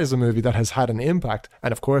like, that is a movie that has had an impact,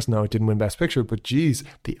 and of course, no, it didn't win Best Picture, but geez,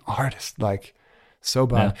 The Artist, like, so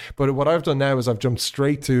bad. Yeah. But what I've done now is I've jumped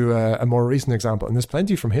straight to a more recent example, and there's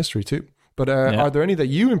plenty from history too. But are there any that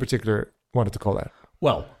you in particular wanted to call out?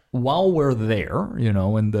 Well, while we're there,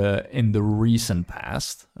 in the recent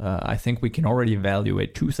past, I think we can already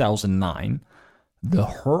evaluate 2009. The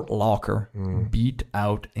Hurt Locker beat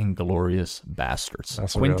out Inglourious Basterds.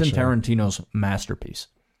 That's Quentin Tarantino's masterpiece.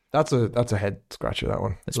 That's a head scratcher, that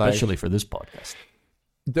one, especially for this podcast.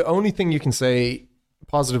 The only thing you can say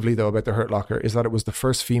positively though about The Hurt Locker is that it was the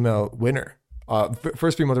first female winner,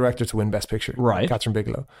 first female director to win Best Picture, right? Catherine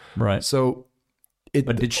Bigelow, right? So,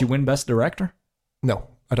 but did she win Best Director? No,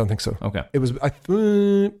 I don't think so. Okay, it was.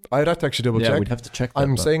 I'd have to actually double check. Yeah, we'd have to check.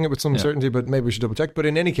 I'm saying it with some certainty, but maybe we should double check. But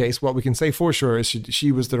in any case, what we can say for sure is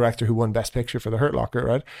she was the director who won Best Picture for The Hurt Locker,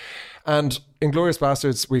 right? And Inglourious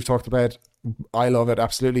Basterds, we've talked about. I love it,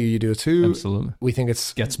 absolutely. You do too. Absolutely. We think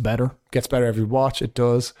gets better every watch. It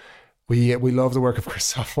does. We love the work of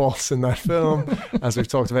Christoph Waltz in that film, as we've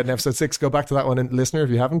talked about in episode 6. Go back to that one, listener, if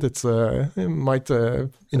you haven't. It might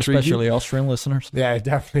intrigue especially you. Austrian listeners. Yeah,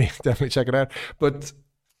 definitely check it out. But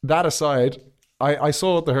that aside, I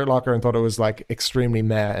saw The Hurt Locker and thought it was like extremely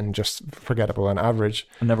meh and just forgettable and average.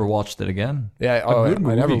 I never watched it again. Yeah, I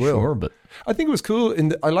never will. Sure, but I think it was cool.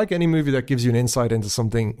 I like any movie that gives you an insight into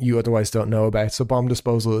something you otherwise don't know about. So Bomb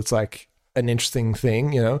Disposal, it's like an interesting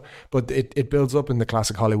thing, but it builds up in the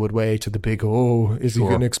classic Hollywood way to the big, is he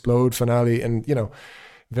going to explode finale, and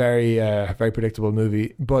very very predictable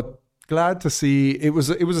movie. But glad to see it was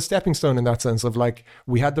a stepping stone in that sense of like,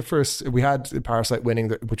 we had Parasite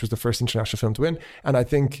winning, which was the first international film to win, and I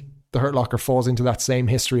think The Hurt Locker falls into that same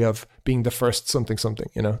history of being the first something,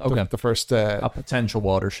 okay. the first a potential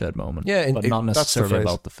watershed moment, yeah, but not necessarily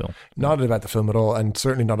about the film, not about the film at all, and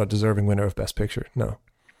certainly not a deserving winner of Best Picture. No.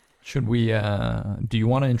 Should we, do you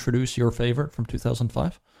want to introduce your favorite from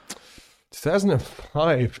 2005?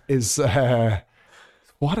 2005 is,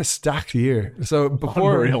 what a stacked year. So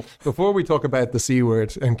before we talk about the C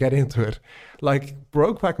word and get into it, like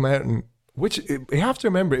Brokeback Mountain, which you have to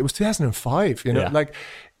remember, it was 2005, like,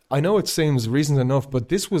 I know it seems recent enough, but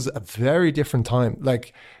this was a very different time.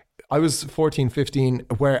 Like, I was 14, 15,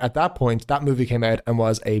 where at that point, that movie came out and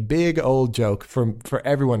was a big old joke for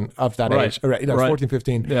everyone of that age. Right. 14,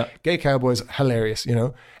 15. Yeah. Gay cowboys, hilarious,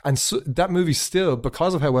 And so that movie still,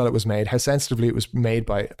 because of how well it was made, how sensitively it was made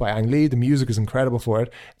by Ang Lee, the music is incredible for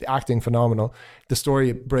it, the acting phenomenal, the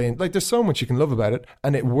story brilliant. Like, there's so much you can love about it,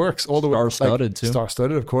 and it works all the way. Star-studded too.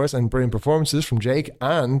 Star-studded, of course, and brilliant performances from Jake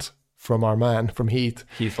and from our man from Heath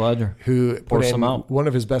Ledger, who put in one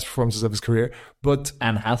of his best performances of his career. But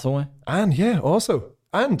Anne Hathaway, and also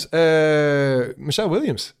Michelle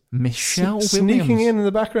Williams, sneaking in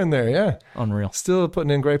the background there, yeah, unreal. Still putting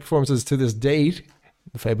in great performances to this date,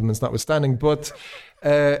 the Fablemans notwithstanding. But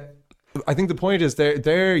I think the point is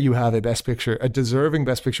there you have a deserving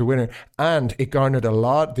Best Picture winner, and the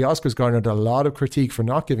Oscars garnered a lot of critique for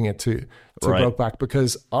not giving it to Brokeback,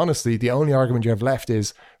 because honestly, the only argument you have left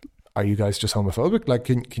is, are you guys just homophobic? Like,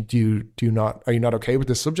 are you not okay with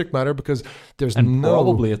this subject matter? Because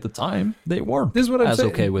probably at the time they weren't. This is what I'm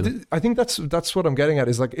saying. Okay with it. I think that's what I'm getting at,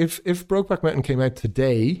 is like, if Brokeback Mountain came out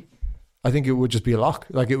today, I think it would just be a lock.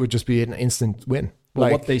 Like, it would just be an instant win. But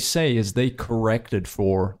what they say is they corrected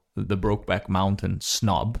for the Brokeback Mountain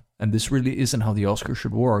snub, and this really isn't how the Oscar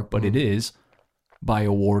should work, but it is by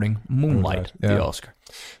awarding Moonlight the Oscar.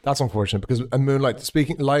 That's unfortunate, because Moonlight,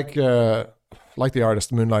 speaking like The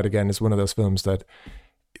Artist, Moonlight again is one of those films that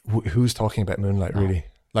who's talking about Moonlight really?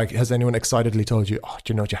 Like, has anyone excitedly told you, oh,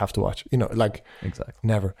 do you know what you have to watch? You know, like, exactly.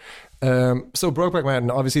 Never. So Brokeback Mountain,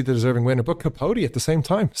 obviously the deserving winner, but Capote at the same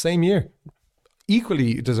time, same year.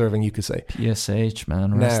 Equally deserving, you could say. PSH,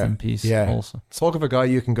 man, rest in peace. Yeah. Also, talk of a guy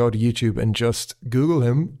you can go to YouTube and just Google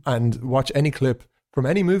him and watch any clip from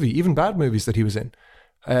any movie, even bad movies that he was in.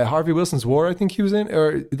 Harvey Wilson's War, I think he was in,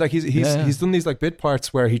 or like he's done these like bit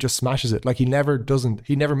parts where he just smashes it. Like he never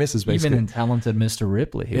misses. Basically, even in Talented Mr.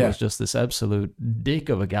 Ripley, he was just this absolute dick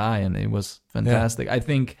of a guy, and it was fantastic. I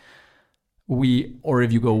think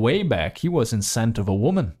if you go way back, he was in Scent of a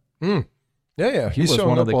Woman. Yeah, he was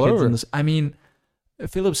one of the kids in this. I mean,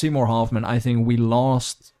 Philip Seymour Hoffman, I think we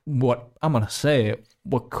lost what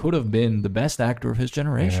could have been the best actor of his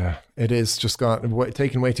generation. Yeah, it is just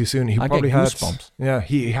taken way too soon. I probably get had goosebumps. Yeah,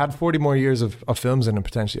 he had 40 more years of films in him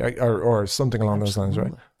potentially, or something along those lines,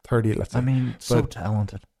 right? 30, let's say. I mean, so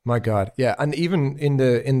talented. My God, yeah, and even in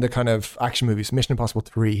the kind of action movies, Mission Impossible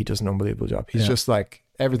 3, he does an unbelievable job. He's just like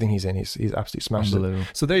everything he's in, he's absolutely smashed it.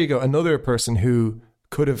 So there you go, another person who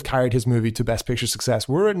could have carried his movie to Best Picture success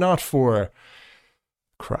were it not for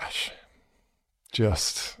Crash.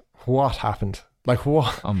 Just what happened? Like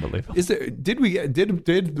what? Unbelievable. Did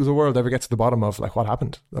the world ever get to the bottom of like what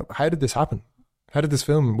happened? How did this happen? How did this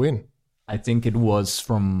film win? I think it was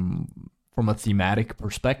from a thematic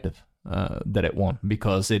perspective that it won,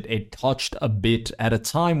 because it touched a bit at a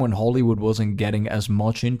time when Hollywood wasn't getting as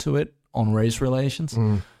much into it on race relations.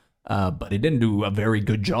 But it didn't do a very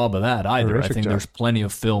good job of that either. I think there's plenty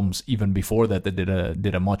of films even before that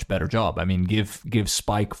did a much better job. I mean, give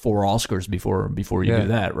Spike 4 Oscars before you do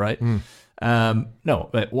that, right? No,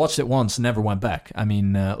 but watched it once, never went back. I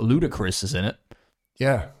mean, Ludacris is in it.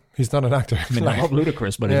 Yeah, he's not an actor. I mean, I love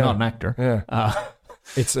Ludacris, but he's not an actor. Yeah,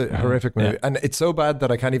 it's a horrific movie, and it's so bad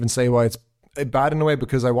that I can't even say why it's bad in a way,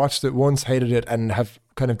 because I watched it once, hated it, and have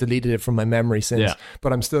kind of deleted it from my memory since.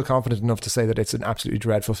 But I'm still confident enough to say that it's an absolutely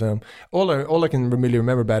dreadful film. All I can really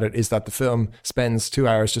remember about it is that the film spends 2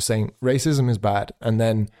 hours just saying racism is bad, and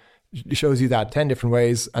then shows you that 10 different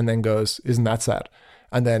ways, and then goes, isn't that sad?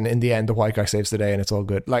 And then in the end, the white guy saves the day, and it's all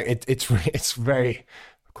good. Like it's very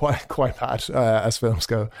quite bad as films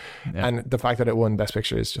go. And the fact that it won Best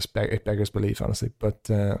Picture is just it beggars belief, honestly. But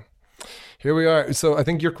here we are. So I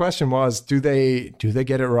think your question was, do they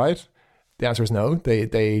get it right? The answer is no.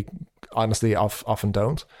 They honestly often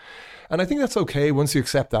don't. And I think that's okay once you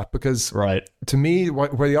accept that, because to me, where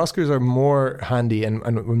the Oscars are more handy and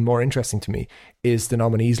more interesting to me is the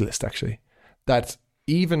nominees list, actually. That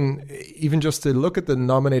even just to look at the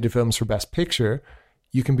nominated films for Best Picture,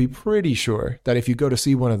 you can be pretty sure that if you go to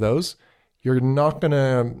see one of those, you're not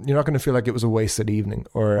gonna feel like it was a wasted evening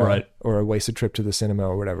or a wasted trip to the cinema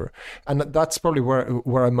or whatever. And that's probably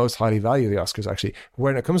where I most highly value the Oscars, actually.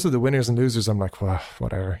 When it comes to the winners and losers, I'm like, well,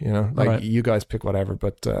 whatever, you guys pick whatever,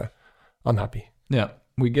 but I'm happy. Yeah,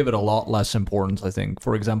 we give it a lot less importance, I think,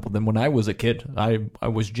 for example, than when I was a kid. I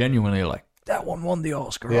was genuinely like, that one won the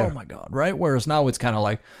Oscar. Oh my God, right? Whereas now it's kind of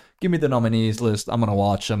like, give me the nominees list, I'm going to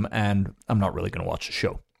watch them, and I'm not really going to watch a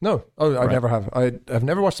show. No, I never have. I've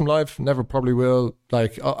never watched them live, never probably will.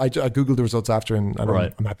 Like, I Googled the results after, and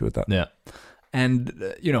I'm happy with that. Yeah.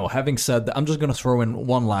 And, having said that, I'm just going to throw in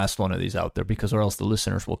one last one of these out there, because or else the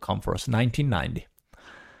listeners will come for us. 1990.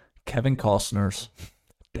 Kevin Costner's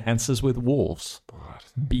Dances with Wolves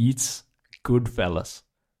beats Goodfellas.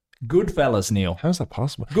 Goodfellas, Neil. How's that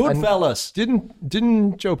possible? Goodfellas.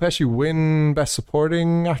 Didn't Joe Pesci win Best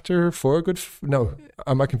Supporting Actor for No,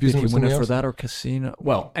 am I confusing? Did he win it for that or Casino?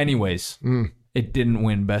 Well, anyways, it didn't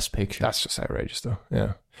win Best Picture. That's just outrageous, though.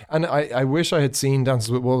 Yeah, and I wish I had seen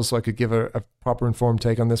Dances with Wolves so I could give a proper informed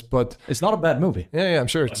take on this. But it's not a bad movie. Yeah, I'm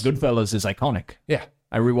sure. Goodfellas is iconic. Yeah,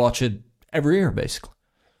 I rewatch it every year, basically.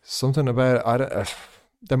 Something about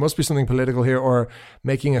there must be something political here, or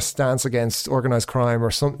making a stance against organized crime,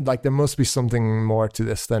 or something. Like, there must be something more to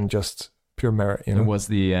this than just pure merit. It was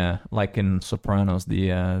the like in Sopranos,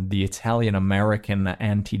 the Italian American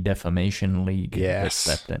Anti-Defamation League that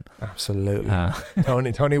stepped in. Absolutely,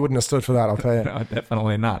 Tony wouldn't have stood for that. I'll tell you. No,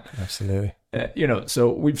 definitely not. Absolutely.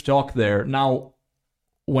 So we've talked there. Now,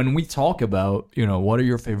 when we talk about what are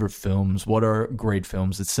your favorite films, what are great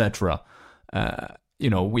films, etc.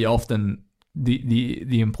 We often.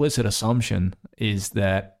 The implicit assumption is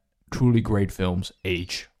that truly great films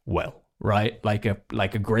age well, right? Like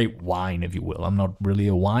a great wine, if you will. I'm not really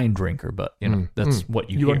a wine drinker, but that's what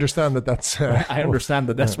you hear. You understand that's I understand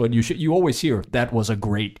that's what you always hear. That was a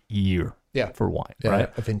great year for wine,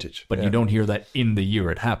 right? A vintage. But you don't hear that in the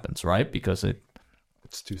year it happens, right? Because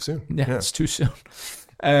it's too soon. Yeah, it's too soon.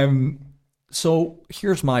 So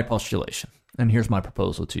here's my postulation, and here's my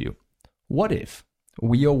proposal to you. What if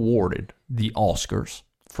we awarded the Oscars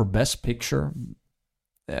for Best Picture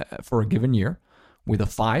for a given year with a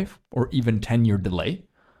 5 or even 10-year delay?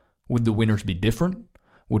 Would the winners be different?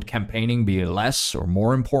 Would campaigning be less or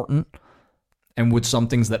more important? And would some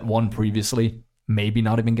things that won previously maybe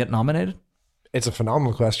not even get nominated? It's a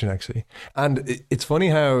phenomenal question, actually. And it's funny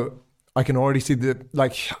how I can already see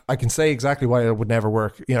I can say exactly why it would never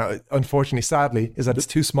work. Unfortunately, sadly, is that it's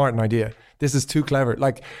too smart an idea. This is too clever.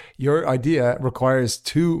 Like, your idea requires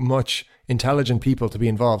too much intelligent people to be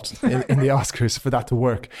involved in the Oscars for that to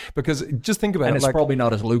work. Because just think about it. And it's probably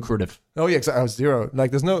not as lucrative. Oh yeah, exactly. Zero.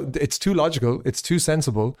 Like, it's too logical. It's too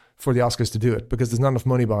sensible for the Oscars to do it because there's not enough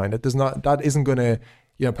money behind it. That isn't going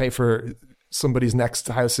to, pay for somebody's next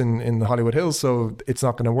house in the Hollywood Hills. So it's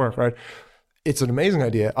not going to work, right? It's an amazing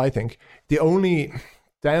idea, I think. The only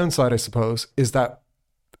downside, I suppose, is that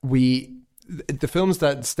the films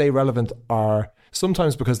that stay relevant are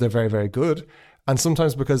sometimes because they're very, very good, and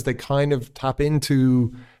sometimes because they kind of tap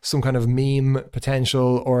into some kind of meme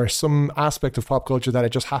potential or some aspect of pop culture that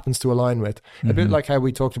it just happens to align with. A bit like how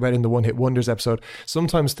we talked about in the One Hit Wonders episode.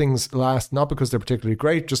 Sometimes things last not because they're particularly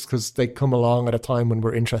great, just because they come along at a time when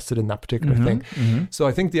we're interested in that particular thing. So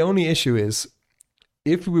I think the only issue is,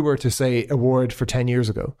 if we were to say award for 10 years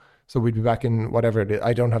ago, so we'd be back in whatever it is,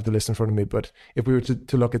 I don't have the list in front of me, but if we were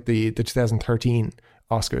to look at the 2013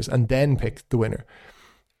 Oscars and then pick the winner,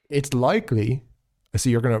 it's likely, I see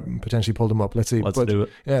you're going to potentially pull them up. Let's see. Let's do it.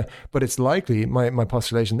 Yeah, but it's likely, my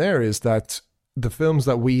postulation there is that the films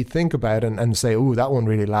that we think about and say, oh, that one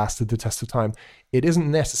really lasted the test of time, it isn't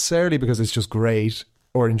necessarily because it's just great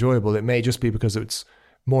or enjoyable. It may just be because it's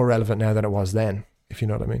more relevant now than it was then, if you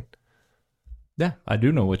know what I mean. Yeah, I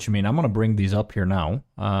do know what you mean. I'm going to bring these up here now,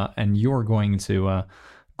 and you're going to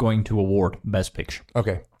award Best Picture.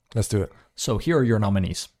 Okay, let's do it. So here are your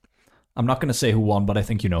nominees. I'm not going to say who won, but I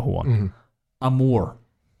think you know who won. Amour,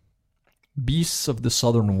 Beasts of the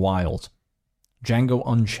Southern Wild, Django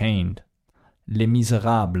Unchained, Les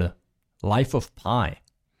Miserables, Life of Pi,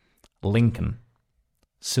 Lincoln,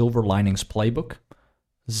 Silver Linings Playbook,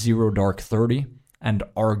 Zero Dark 30, and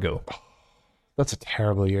Argo. That's a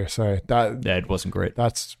terrible year. Sorry. It wasn't great.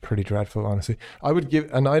 That's pretty dreadful, honestly. I would give,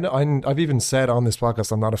 and I've even said on this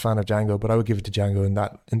podcast I'm not a fan of Django, but I would give it to Django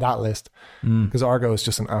in that list because Argo is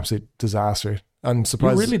just an absolute disaster. I'm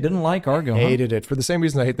surprised. You really didn't like Argo? Hated it for the same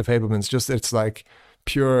reason I hate The Fabelmans. Just it's like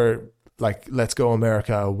pure like let's go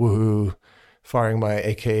America, woohoo, firing my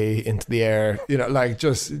AK into the air. Like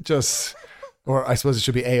just. Or I suppose it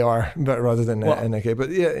should be AR, but rather than an AK.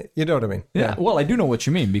 But yeah, you know what I mean. Yeah. Well, I do know what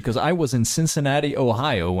you mean because I was in Cincinnati,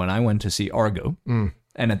 Ohio, when I went to see Argo,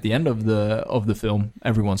 and at the end of the film,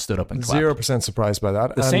 everyone stood up and clapped. 0% surprised by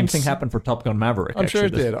that. The same thing happened for Top Gun Maverick. I'm sure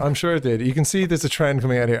it did. You can see there's a trend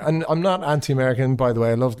coming out here, and I'm not anti-American, by the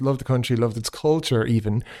way. I love the country, loved its culture,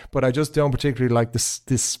 even, but I just don't particularly like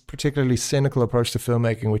this particularly cynical approach to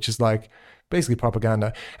filmmaking, which is like basically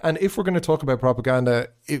propaganda. And if we're going to talk about propaganda,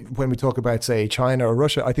 when we talk about, say, China or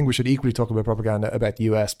Russia, I think we should equally talk about propaganda about the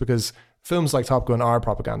US, because films like Top Gun are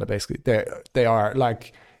propaganda, basically. They are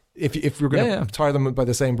like, if we're going to tar them by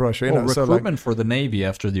the same brush, recruitment for the Navy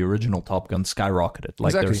after the original Top Gun skyrocketed.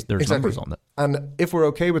 Like there's numbers on that. And if we're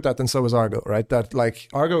okay with that, then so is Argo, right? That like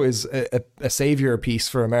Argo is a savior piece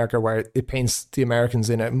for America, where it paints the Americans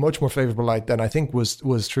in a much more favorable light than I think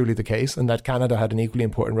was truly the case, and that Canada had an equally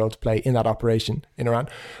important role to play in that operation in Iran.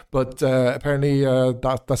 But apparently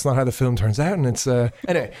that's not how the film turns out, and it's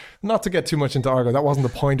anyway. Not to get too much into Argo, that wasn't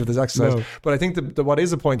the point of this exercise. No. But I think what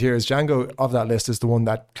is the point here is Django of that list is the one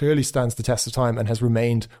that clearly stands the test of time and has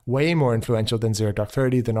remained way more influential than Zero Dark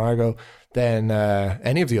 30, than Argo, than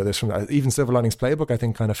any of the others from that. Even Silver Linings Playbook, I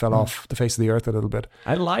think, kind of fell off the face of the earth a little bit.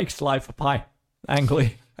 I liked Life of Pi,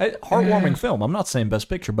 angly. Heartwarming film. I'm not saying Best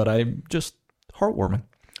Picture, but I just heartwarming.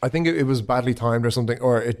 I think it was badly timed or something,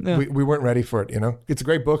 or we weren't ready for it. It's a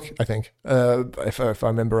great book, I think, if I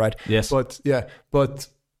remember right. Yes, but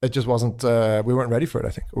it just wasn't. We weren't ready for it, I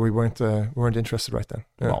think, or we weren't interested right then.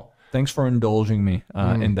 Yeah. Well, thanks for indulging me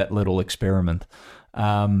in that little experiment.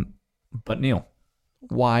 But Neil,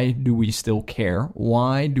 why do we still care?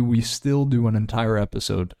 Why do we still do an entire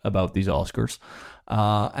episode about these Oscars?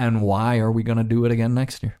 And why are we going to do it again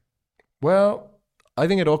next year? Well, I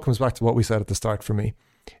think it all comes back to what we said at the start for me.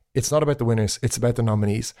 It's not about the winners, it's about the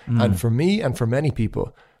nominees. And for me and for many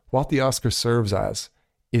people, what the Oscars serves as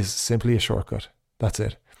is simply a shortcut. That's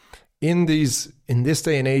it. In this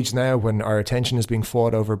day and age now, when our attention is being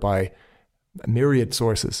fought over by myriad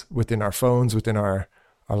sources within our phones, within our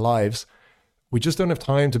lives, we just don't have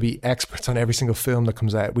time to be experts on every single film that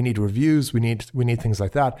comes out. We need reviews. We need things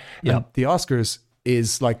like that. Yep. And the Oscars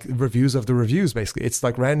is like reviews of the reviews, basically. It's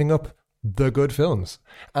like rounding up the good films.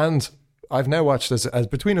 And I've now watched, as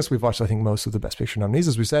between us, we've watched, I think, most of the Best Picture nominees,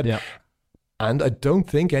 as we said. Yeah. And I don't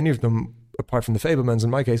think any of them, apart from The Fabelmans in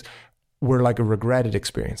my case, were like a regretted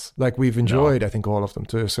experience. Like we've enjoyed, I think, all of them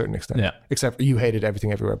to a certain extent. Yeah. Except you hated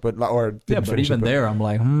Everything Everywhere, but even there, I'm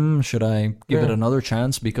like, should I give it another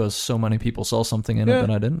chance because so many people saw something in it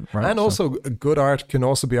that I didn't? Right? And also, good art can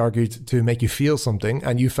also be argued to make you feel something,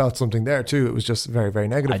 and you felt something there too. It was just very, very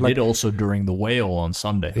negative. I did also during The Whale on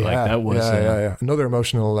Sunday. Yeah, like that was another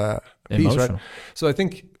emotional piece, right? So I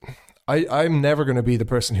think I'm never going to be the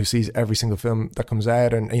person who sees every single film that comes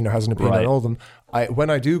out and has an opinion on all of them. When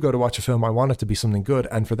I do go to watch a film, I want it to be something good,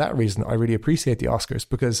 and for that reason, I really appreciate the Oscars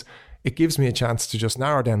because it gives me a chance to just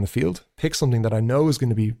narrow down the field, pick something that I know is going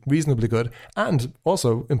to be reasonably good, and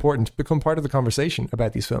also important, become part of the conversation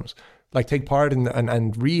about these films. Like take part in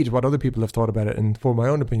and read what other people have thought about it and form my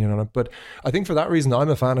own opinion on it. But I think for that reason, I'm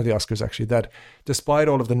a fan of the Oscars actually. That despite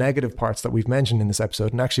all of the negative parts that we've mentioned in this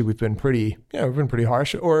episode, and actually we've been pretty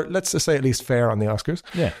harsh, or let's just say at least fair on the Oscars.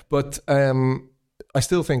 Yeah. But I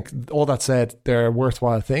still think, all that said, they're a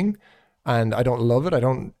worthwhile thing, and I don't love it. I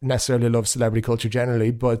don't necessarily love celebrity culture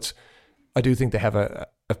generally, but I do think they have a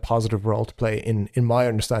positive role to play in my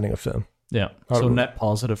understanding of film. Yeah. So net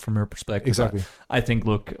positive from your perspective. Exactly. I think,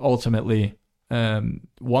 look, ultimately,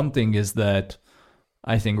 one thing is that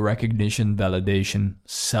I think recognition, validation,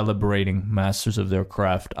 celebrating masters of their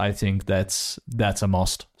craft, I think that's a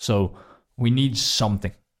must. So we need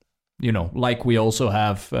something. Like we also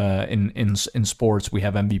have in sports, we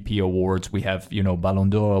have MVP awards, we have, Ballon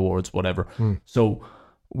d'Or awards, whatever. So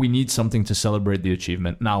we need something to celebrate the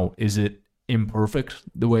achievement. Now, is it imperfect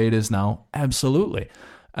the way it is now? Absolutely.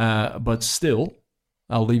 But still,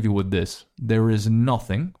 I'll leave you with this. There is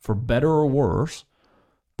nothing, for better or worse,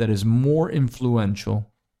 that is more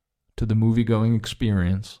influential to the movie-going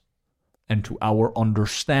experience and to our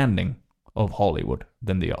understanding of Hollywood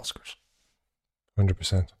than the Oscars.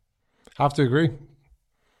 100%. Have to agree.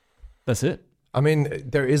 That's it. I mean,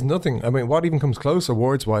 there is nothing. I mean, what even comes close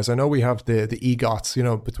awards-wise? I know we have the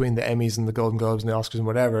EGOTs, between the Emmys and the Golden Globes and the Oscars and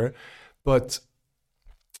whatever, but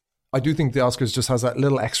I do think the Oscars just has that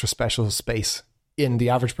little extra special space in the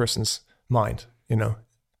average person's mind, in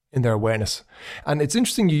their awareness. And it's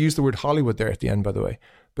interesting you use the word Hollywood there at the end, by the way,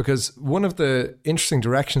 because one of the interesting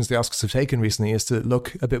directions the Oscars have taken recently is to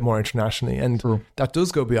look a bit more internationally, and that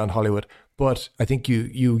does go beyond Hollywood. But I think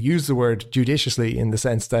you use the word judiciously in the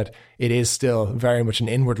sense that it is still very much an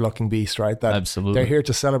inward-looking beast, right? That Absolutely. They're here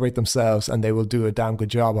to celebrate themselves, and they will do a damn good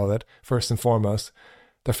job of it, first and foremost.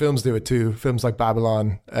 Their films do it too. Films like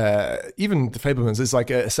Babylon, even The Fabelmans, is like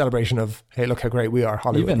a celebration of, hey, look how great we are,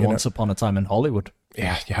 Hollywood. Even Once Upon a Time in Hollywood.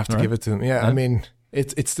 Yeah, you have to give it to them. Yeah, I mean,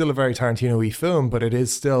 it's still a very Tarantino-y film, but it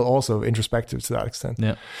is still also introspective to that extent.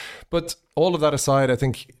 Yeah. But all of that aside, I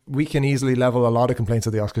think we can easily level a lot of complaints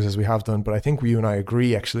at the Oscars as we have done, but I think you and I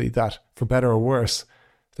agree, actually, that for better or worse,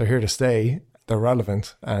 they're here to stay, they're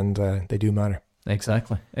relevant, and they do matter.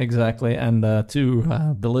 Exactly. And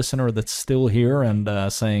to the listener that's still here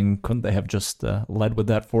and saying, couldn't they have just led with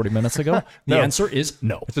that 40 minutes ago? The answer is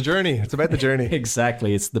no. It's a journey. It's about the journey.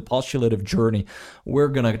 Exactly. It's the postulative journey. We're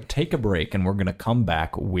going to take a break and we're going to come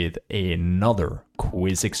back with another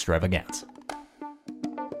quiz extravaganza.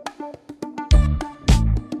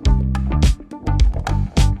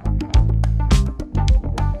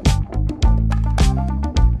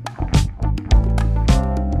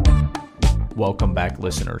 Welcome back,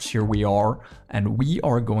 listeners. Here we are, and we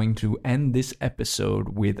are going to end this episode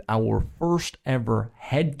with our first ever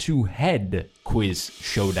head-to-head quiz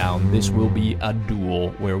showdown. This will be a duel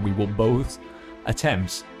where we will both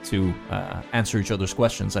attempt to answer each other's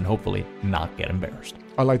questions and hopefully not get embarrassed.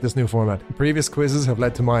 I like this new format. Previous quizzes have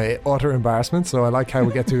led to my utter embarrassment, so I like how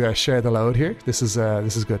we get to share the load here. This is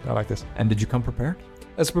good. I like this. And did you come prepared?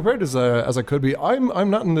 As prepared as I could be. I'm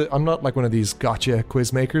not like one of these gotcha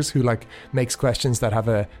quiz makers who like makes questions that have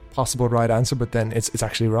a possible right answer, but then it's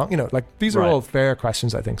actually wrong. Like these are all fair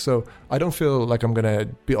questions, I think. So I don't feel like I'm gonna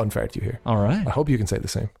be unfair to you here. All right. I hope you can say the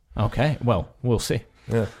same. Okay. Well, we'll see.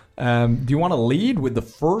 Yeah. Do you want to lead with the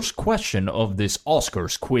first question of this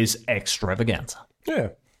Oscars quiz extravaganza? Yeah,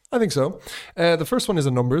 I think so. The first one is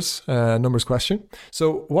a numbers question.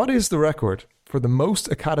 So what is the record for the most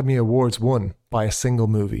Academy Awards won by a single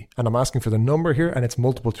movie? And I'm asking for the number here, and it's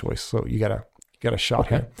multiple choice, so you get a shot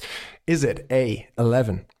here. Is it A,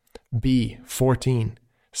 11, B, 14,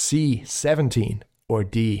 C, 17, or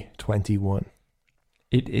D, 21?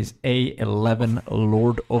 It is A11,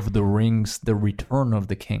 Lord of the Rings, The Return of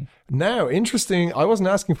the King. Now, interesting. I wasn't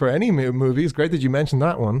asking for any movies. Great that you mentioned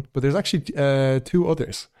that one. But there's actually two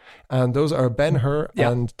others. And those are Ben-Hur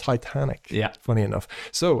and Titanic. Yeah. Funny enough.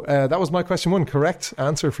 So that was my question one. Correct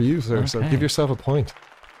answer for you, sir. Okay. So give yourself a point.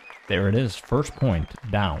 There it is. First point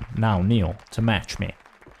down. Now, Neil, to match me.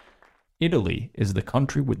 Italy is the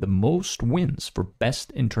country with the most wins for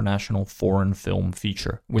Best International Foreign Film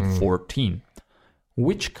Feature with 14.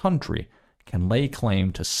 Which country can lay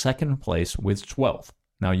claim to second place with 12?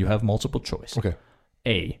 Now you have multiple choice. Okay.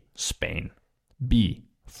 A, Spain. B,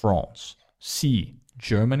 France. C,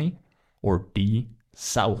 Germany. Or D,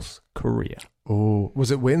 South Korea. Oh,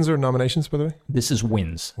 was it wins or nominations, by the way? This is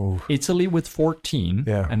wins. Ooh. Italy with 14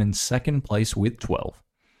 and in second place with 12.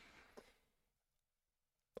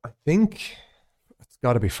 I think it's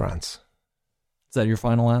got to be France. Is that your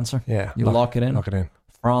final answer? Yeah. You lock it in? Lock it in.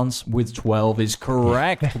 France with 12 is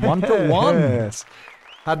correct. 1-1. Yes.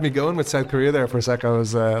 Had me going with South Korea there for a sec. I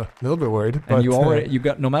was a little bit worried. But and you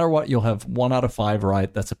got, no matter what, you'll have 1 out of 5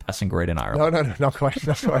 right. That's a passing grade in Ireland. No, not quite.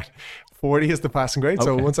 Not quite. 40 is the passing grade. Okay.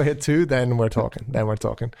 So once I hit 2, then we're talking.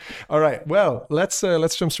 All right. Well, let's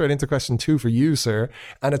jump straight into question 2 for you, sir.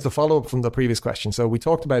 And it's a follow-up from the previous question. So we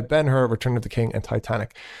talked about Ben-Hur, Return of the King, and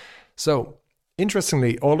Titanic. So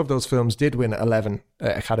interestingly, all of those films did win 11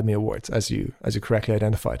 Academy Awards, as you correctly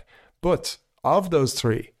identified. But of those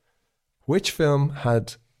 3, which film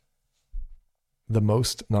had the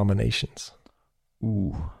most nominations?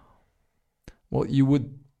 Ooh. Well, you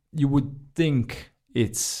would think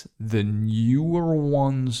it's the newer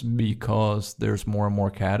ones because there's more and more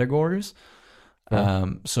categories.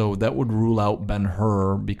 So that would rule out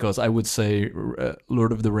Ben-Hur, because I would say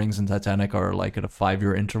Lord of the Rings and Titanic are like at a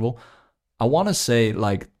 5-year interval. I want to say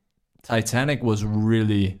like Titanic was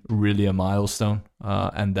really, really a milestone,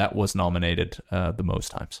 and that was nominated the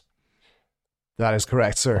most times. That is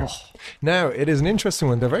correct, sir. Oh. Now, it is an interesting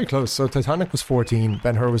one. They're very close. So Titanic was 14,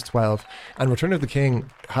 Ben-Hur was 12, and Return of the King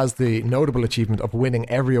has the notable achievement of winning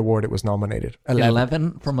every award it was nominated.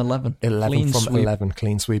 11 from 11. 11 clean from sweep. 11.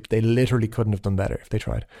 Clean sweep. They literally couldn't have done better if they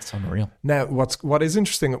tried. It's unreal. Now, what is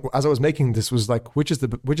interesting, as I was making this, was like, which is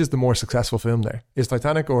the more successful film there? Is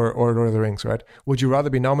Titanic or Lord of the Rings, right? Would you rather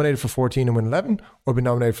be nominated for 14 and win 11, or be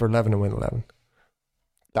nominated for 11 and win 11?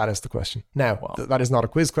 That is the question. Now, that is not a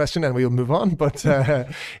quiz question, and we'll move on, but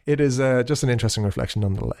it is just an interesting reflection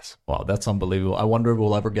nonetheless. Wow, that's unbelievable. I wonder if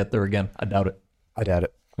we'll ever get there again. I doubt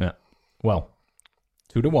it. Yeah. Well,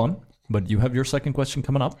 2-1, but you have your second question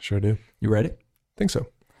coming up. Sure do. You ready? Think so.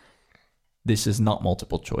 This is not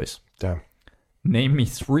multiple choice. Damn. Name me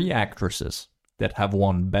 3 actresses that have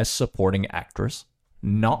won Best Supporting Actress,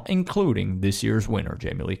 not including this year's winner,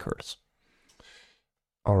 Jamie Lee Curtis.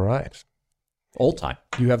 All right. All time.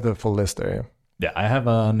 You have the full list there, yeah? Yeah, I have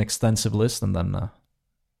an extensive list, and then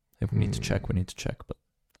if we need to check, we need to check. But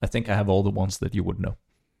I think I have all the ones that you would know.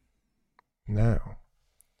 Now,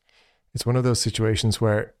 it's one of those situations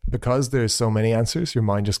where, because there's so many answers, your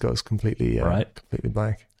mind just goes completely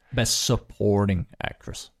blank. Best Supporting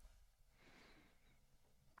Actress.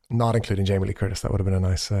 Not including Jamie Lee Curtis. That would have been a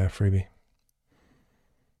nice freebie.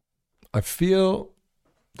 I feel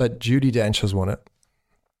that Judi Dench has won it.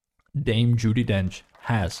 Dame Judi Dench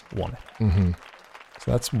has won it. Mm-hmm. So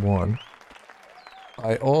that's one.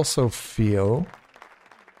 I also feel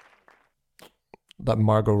that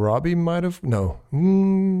Margot Robbie might have... No.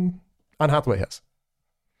 Anne Hathaway has.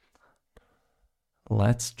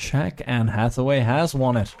 Let's check. Anne Hathaway has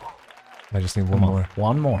won it. I just need one more.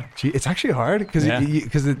 One more. Gee, it's actually hard because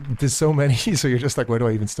there's so many, so you're just like, where do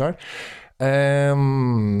I even start?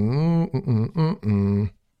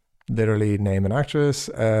 Literally name an actress.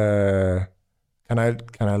 Can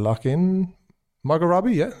I lock in Margot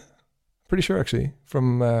Robbie? Yeah, pretty sure actually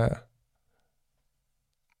from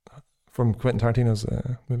Quentin Tarantino's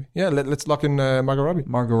movie. Yeah, let's lock in Margot Robbie.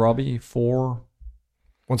 Margot Robbie for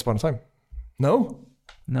Once Upon a Time. No,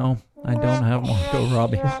 I don't have Margot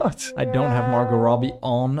Robbie. What? I don't have Margot Robbie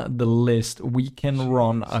on the list. We can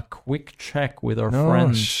run a quick check with our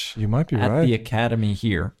friends you might be at right. the Academy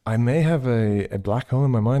here. I may have a black hole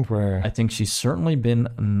in my mind where... I think she's certainly been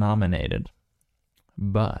nominated,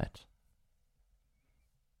 but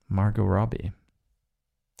Margot Robbie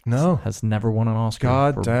has never won an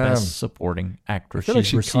Oscar for Best Supporting Actress.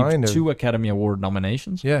 She's received 2 Academy Award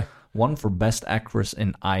nominations. Yeah. One for Best Actress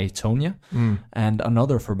in I, Tonya, and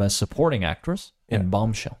another for Best Supporting Actress in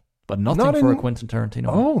Bombshell. But nothing for a Quentin Tarantino.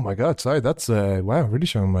 Oh my God, sorry. That's, wow, really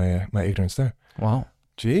showing my ignorance there. Wow.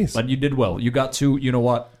 Jeez. But you did well. You got 2. You know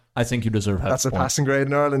what? I think you deserve half a point. That's a passing grade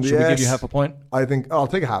in Ireland, Should we give you half a point? I think, I'll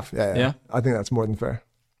take a half. Yeah. I think that's more than fair.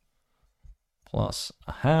 plus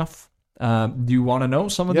a half. Do you want to know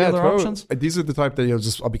some of the other options? These are the type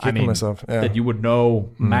that I'll be kicking myself. Yeah. That you would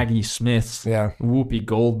know: Maggie Smith, Whoopi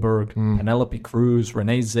Goldberg, Penelope Cruz,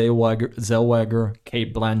 Renee Zellweger,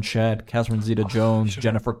 Kate Blanchett, Catherine Zeta-Jones,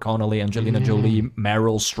 Jennifer Connelly, Angelina Jolie,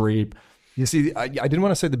 Meryl Streep. You see, I didn't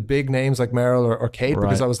want to say the big names like Meryl or Kate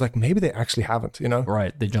because I was like, maybe they actually haven't, you know?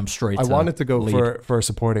 Right, they jump straight I wanted to go for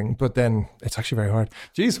supporting, but then it's actually very hard.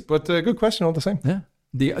 Jeez, but good question all the same. Yeah.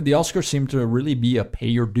 The Oscars seem to really be a pay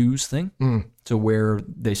your dues thing, to where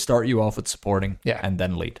they start you off with supporting and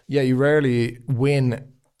then lead. Yeah, you rarely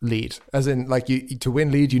win lead. As in, like, to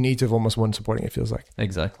win lead, you need to have almost won supporting, it feels like.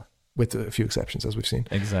 Exactly. With a few exceptions, as we've seen.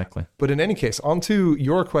 Exactly. But in any case, on to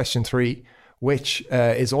your question 3, which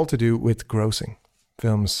is all to do with grossing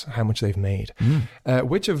films, how much they've made.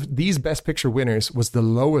 Which of these Best Picture winners was the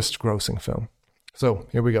lowest grossing film? So,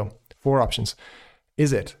 here we go. 4 options.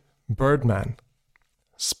 Is it Birdman,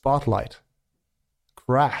 Spotlight,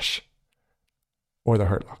 Crash, or The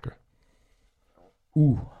Hurt Locker?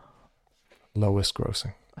 Ooh. Lowest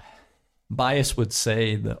grossing. Bias would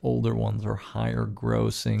say the older ones are higher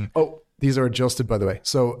grossing. Oh, these are adjusted, by the way.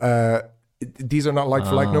 So these are not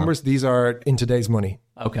like-for-like numbers. These are in today's money.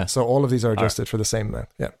 Okay. So all of these are adjusted for the same amount.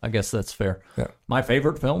 Yeah. I guess that's fair. Yeah. My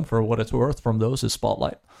favorite film, for what it's worth, from those is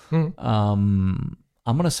Spotlight. I'm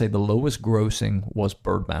going to say the lowest grossing was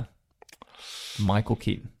Birdman. Michael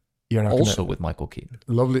Keaton. You're not also with Michael Keaton.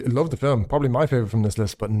 Love the film. Probably my favorite from this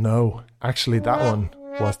list, but no. Actually, that one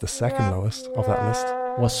was the second lowest of that list.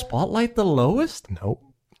 Was Spotlight the lowest? No.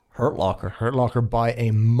 Hurt Locker. Hurt Locker by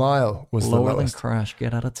a mile was the lowest. Lower than Crash.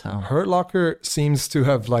 Get out of town. Hurt Locker seems to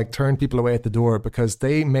have like turned people away at the door because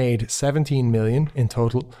they made 17 million in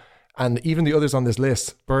total. And even the others on this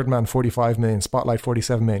list, Birdman 45 million, Spotlight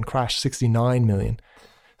 47 million, Crash 69 million.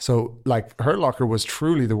 So, like, Hurt Locker was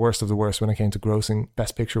truly the worst of the worst when it came to grossing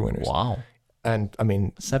Best Picture winners. Wow. And, I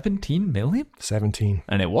mean... 17 million? 17.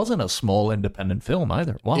 And it wasn't a small independent film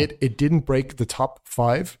either. Wow. It didn't break the top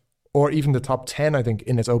 5 or even the top 10, I think,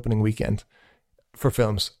 in its opening weekend for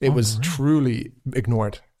films. It was truly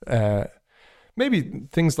ignored. Maybe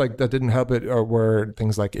things like that didn't help it were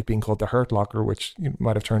things like it being called The Hurt Locker, which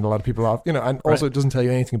might have turned a lot of people off. You know, and also it doesn't tell you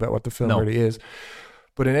anything about what the film really is.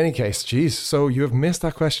 But in any case, geez, so you have missed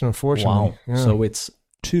that question, unfortunately. Wow. Yeah. So it's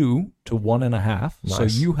 2 to 1.5. Nice. So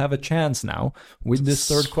you have a chance now with this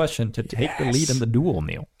third question to take the lead in the duel,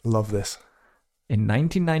 Neil. Love this. In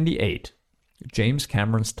 1998, James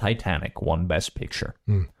Cameron's Titanic won Best Picture.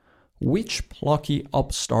 Which plucky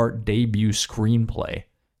upstart debut screenplay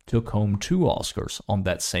took home 2 Oscars on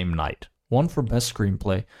that same night? One for Best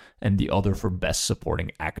Screenplay and the other for Best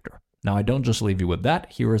Supporting Actor. Now, I don't just leave you with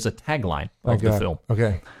that. Here is a tagline of the film.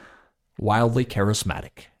 Okay. Wildly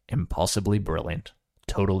charismatic, impossibly brilliant,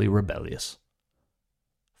 totally rebellious.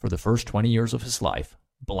 For the first 20 years of his life,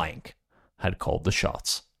 blank had called the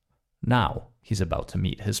shots. Now, he's about to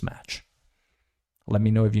meet his match. Let me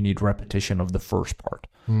know if you need repetition of the first part.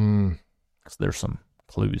 Because there's some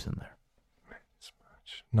clues in there.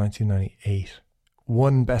 1998.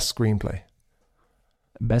 One Best Screenplay.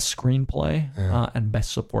 Best Screenplay and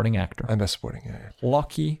Best Supporting Actor. And Best Supporting, yeah.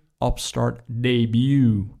 Plucky upstart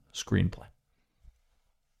debut screenplay.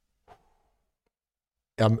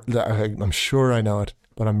 I'm sure I know it,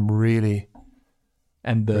 but I'm really...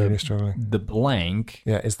 And really struggling. The blank...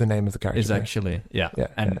 Yeah, is the name of the character. Is actually,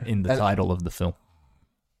 in the title of the film.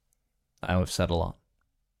 I have said a lot.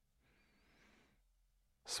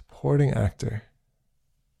 Supporting Actor.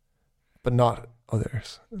 But not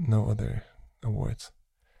others. No other awards.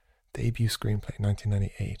 Debut screenplay,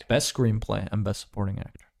 1998. Best Screenplay and Best Supporting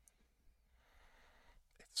Actor.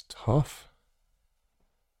 It's tough.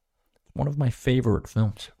 One of my favorite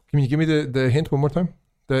films. Can you give me the hint one more time?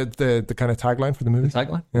 The kind of tagline for the movie? The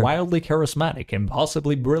tagline? Yeah. Wildly charismatic,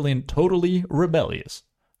 impossibly brilliant, totally rebellious.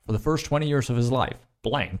 For the first 20 years of his life,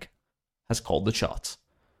 blank has called the shots.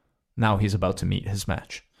 Now he's about to meet his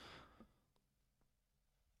match.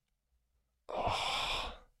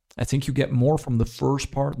 I think you get more from the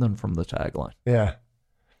first part than from the tagline. Yeah.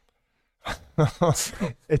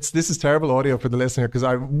 This is terrible audio for the listener because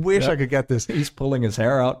I wish I could get this. He's pulling his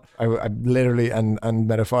hair out. I literally and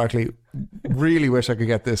metaphorically really wish I could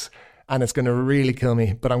get this, and it's going to really kill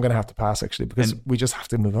me, but I'm going to have to pass actually because we just have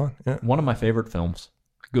to move on. Yeah. One of my favorite films,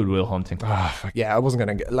 Good Will Hunting. Yeah, I wasn't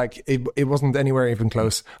going to get, like, it wasn't anywhere even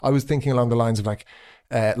close. I was thinking along the lines of like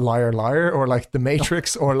Liar Liar or like The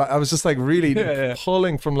Matrix or like, I was just like really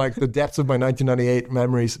pulling from like the depths of my 1998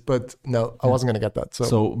 memories, but no, I wasn't going to get that.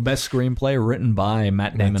 So best screenplay written by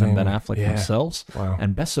Matt Damon and Ben Affleck themselves,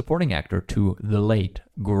 and best supporting actor to the late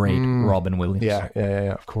great Robin Williams.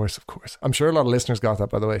 Yeah, of course. I'm sure a lot of listeners got that,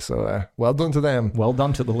 by the way, so well done to them. Well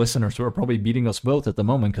done to the listeners who are probably beating us both at the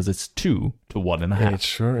moment because it's 2 to 1.5. It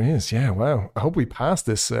sure is, yeah, wow. I hope we pass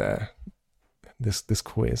this this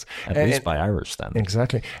quiz. At least by Irish standards.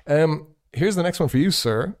 Exactly. Here's the next one for you,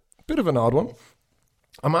 sir. Bit of an odd one.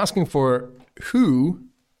 I'm asking for who,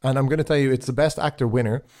 and I'm going to tell you it's the best actor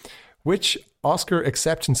winner, which Oscar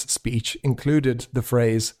acceptance speech included the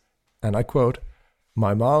phrase, and I quote,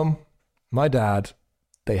 "My mom, my dad,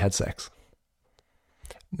 they had sex."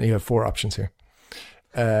 You have 4 options here.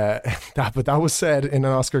 But that was said in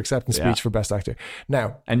an Oscar acceptance speech for Best Actor.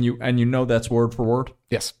 Now, and you know that's word for word?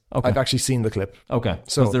 Yes. Okay. I've actually seen the clip. Okay.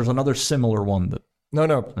 So there's another similar one that.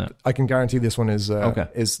 No. I can guarantee this one is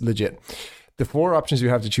legit. The 4 options you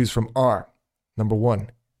have to choose from are: number 1,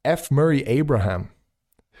 F. Murray Abraham,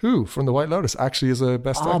 who from The White Lotus actually is a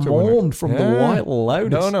Best Actor winner. Armand from The White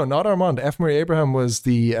Lotus. No, not Armand. F. Murray Abraham was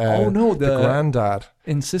the granddad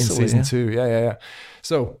in Sicily, in season 2. Yeah.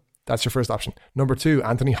 So that's your first option. Number 2,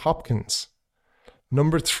 Anthony Hopkins.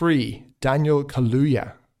 Number 3, Daniel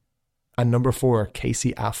Kaluuya. And number 4,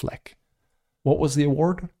 Casey Affleck. What was the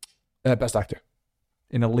award? Best Actor.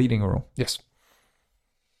 In a leading role? Yes.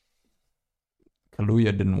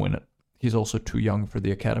 Kaluuya didn't win it. He's also too young for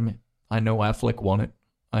the Academy. I know Affleck won it.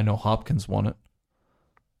 I know Hopkins won it.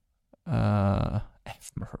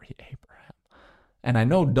 F. Murray Abraham. And I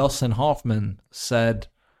know Dustin Hoffman said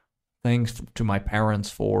thanks to my parents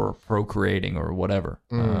for procreating or whatever.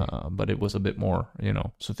 But it was a bit more,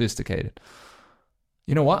 sophisticated.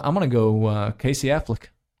 You know what? I'm going to go Casey Affleck.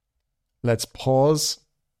 Let's pause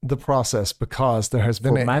the process because there has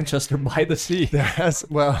been Manchester by the Sea.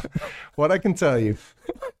 What I can tell you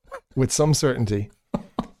with some certainty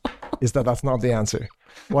is that that's not the answer.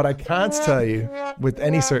 What I can't tell you with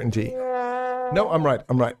any certainty. No, I'm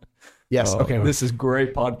right. Yes. Okay. This is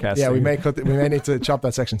great podcasting. Yeah, we may need to chop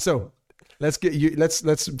that section. So let's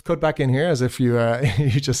cut back in here as if you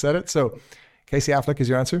you just said it. So Casey Affleck is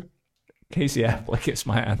your answer. Casey Affleck is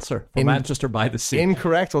my answer. For Manchester by the Sea.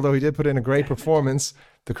 Incorrect, although he did put in a great performance.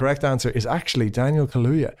 The correct answer is actually Daniel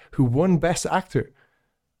Kaluuya, who won Best Actor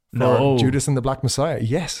for Judas and the Black Messiah.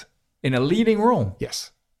 Yes. In a leading role.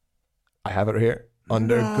 Yes. I have it here.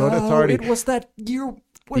 Under good authority. It was that year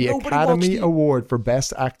when the Academy Award for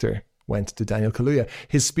Best Actor went to Daniel Kaluuya.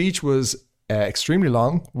 His speech was extremely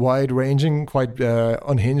long, wide-ranging, quite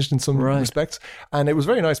unhinged in some respects. And it was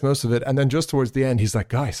very nice, most of it. And then just towards the end, he's like,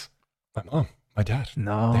 guys, my mom, my dad, they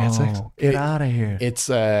had sex. Get out of here. It's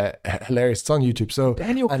hilarious. It's on YouTube. So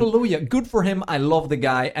Daniel Kaluuya, good for him. I love the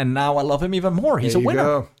guy, and now I love him even more. He's a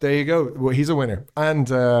winner. There you go. Well, he's a winner,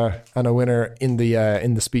 and a winner in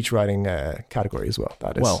the speech writing category as well.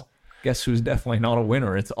 That is. Well, guess who's definitely not a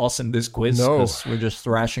winner? It's us in this quiz because we're just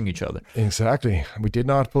thrashing each other. Exactly. We did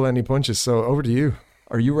not pull any punches. So over to you.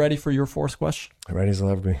 Are you ready for your 4th question? Ready as I'll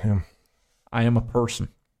ever be. Yeah. I am a person.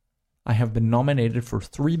 I have been nominated for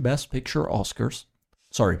 3 Best Picture Oscars.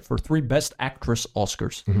 For 3 Best Actress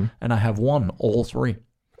Oscars. Mm-hmm. And I have won all 3.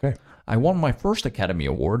 Okay. I won my first Academy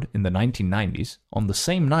Award in the 1990s on the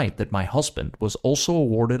same night that my husband was also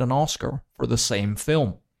awarded an Oscar for the same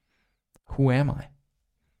film. Who am I?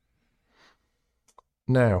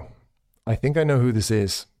 Now, I think I know who this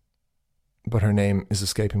is, but her name is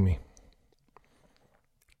escaping me.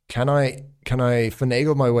 Can I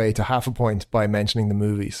finagle my way to half a point by mentioning the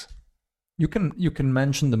movies? You can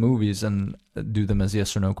mention the movies and do them as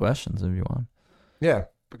yes or no questions if you want. Yeah,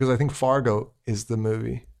 because I think Fargo is the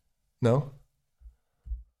movie. No?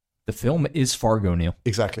 The film is Fargo, Neil.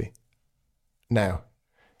 Exactly. Now,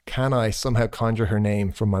 can I somehow conjure her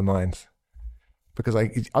name from my mind? Because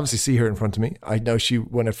I obviously see her in front of me. I know she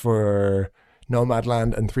won it for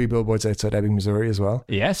Nomadland and 3 Billboards Outside Ebbing, Missouri as well.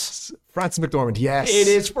 Yes. Frances McDormand, yes. It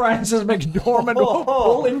is Frances McDormand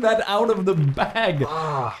pulling that out of the bag.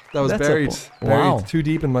 That was buried too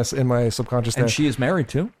deep in my subconscious there. And she is married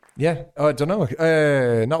too? Yeah. I don't know.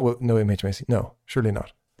 Not M.H. Macy. No, surely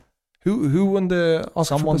not. Who won the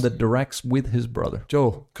Oscar? Someone that directs with his brother.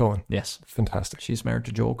 Joel Coen. Yes. Fantastic. She's married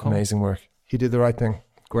to Joel Coen. Amazing work. He did the right thing.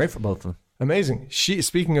 Great for both of them. Amazing.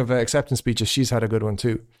 Speaking of acceptance speeches, she's had a good one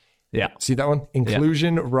too. Yeah. See that one?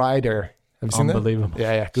 Inclusion Rider. Have you seen that? Unbelievable.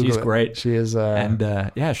 Yeah. Google She's it. great. She is.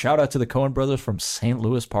 Shout out to the Coen brothers from St.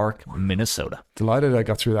 Louis Park, Minnesota. Delighted I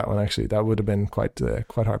got through that one, actually. That would have been quite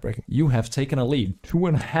heartbreaking. You have taken a lead,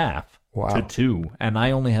 2.5 to 2. And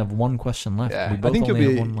I only have one question left. Yeah, we both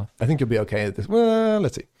only have one left. I think you'll be okay at this. Well,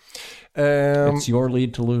 let's see. It's your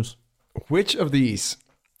lead to lose. Which of these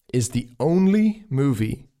is the only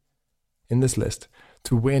movie in this list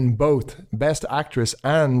to win both Best Actress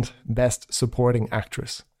and Best Supporting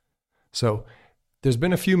Actress? So there's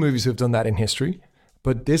been a few movies who've done that in history,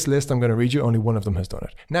 but this list I'm going to read you, only one of them has done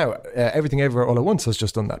it. Now, Everything Everywhere All at Once has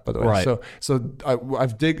just done that, by the way. Right. So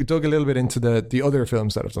I've dug a little bit into the other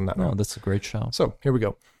films that have done that. Oh, that's a great show. So here we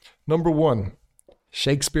go. Number 1,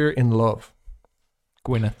 Shakespeare in Love.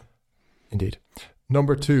 Gwyneth. Indeed.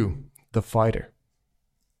 Number 2, The Fighter.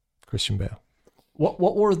 Christian Bale.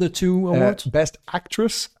 What were the 2 awards? Best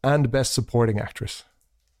Actress and Best Supporting Actress.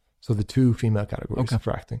 So the 2 female categories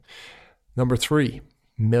for acting. Number 3,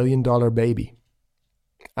 $1 Million Baby.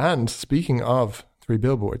 And speaking of 3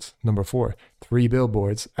 billboards, number 4, 3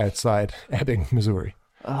 billboards outside Ebbing, Missouri.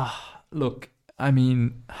 Look, I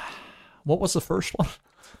mean, what was the first one?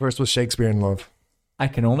 First was Shakespeare in Love. I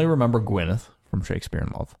can only remember Gwyneth from Shakespeare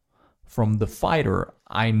in Love. From The Fighter,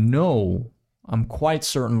 I'm quite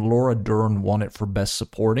certain Laura Dern won it for Best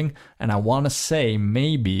Supporting, and I want to say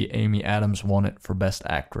maybe Amy Adams won it for Best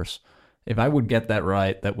Actress. If I would get that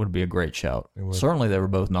right, that would be a great shout. Certainly they were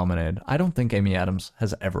both nominated. I don't think Amy Adams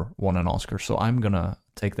has ever won an Oscar, so I'm going to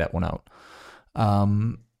take that one out.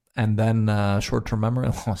 And then short-term memory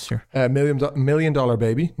loss here. $1 Million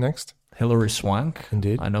Baby next. Hilary Swank.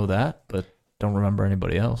 Indeed. I know that, but don't remember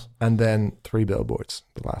anybody else. And then 3 billboards,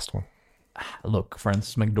 the last one. Look,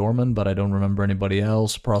 Frances McDormand, but I don't remember anybody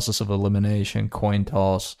else. Process of Elimination, Coin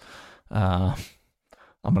Toss.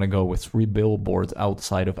 I'm going to go with 3 billboards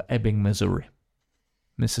outside of Ebbing, Missouri.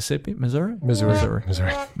 Missouri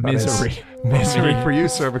for you,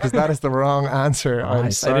 sir, because that is the wrong answer. I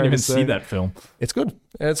didn't even see that film. It's good.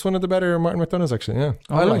 It's one of the better Martin McDonagh's, actually. Yeah,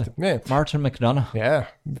 I liked it. Yeah, Martin McDonagh. Yeah,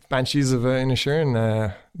 Banshees of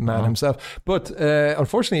Inisherin man himself. But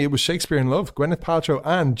unfortunately, it was Shakespeare in Love. Gwyneth Paltrow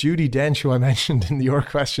and Judi Dench, who I mentioned in your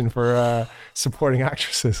question for supporting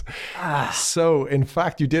actresses. So, in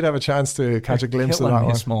fact, you did have a chance to catch a glimpse of that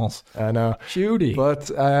one. Smalls. I know, Judy. But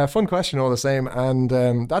fun question all the same, and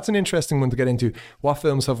that's an interesting one to get into. What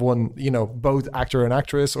films have won, both actor and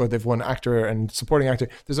actress, or they've won actor and supporting actor?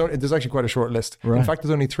 There's actually quite a short list. Right. In fact,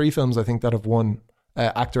 there's only 3 films I think that have won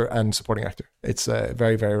actor and supporting actor. It's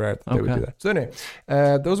very, very rare that they would do that. So anyway,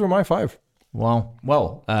 those were my 5. Wow.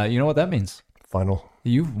 Well, you know what that means? Final.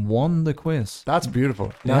 You've won the quiz. That's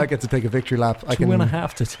beautiful. Now I get to take a victory lap.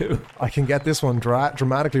 2.5 to 2. I can get this one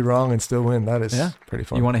dramatically wrong and still win. That is pretty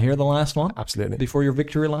fun. You want to hear the last one? Absolutely. Before your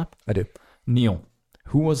victory lap? I do. Neil,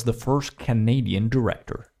 who was the first Canadian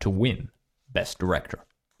director to win Best Director?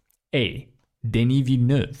 A. Denis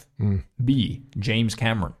Villeneuve. B. James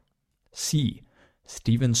Cameron. C.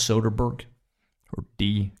 Steven Soderbergh. Or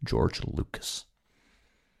D. George Lucas.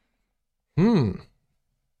 Is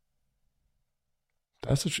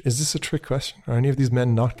this a trick question? Are any of these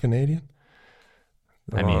men not Canadian?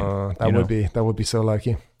 I mean, that would be so like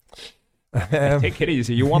you. Take it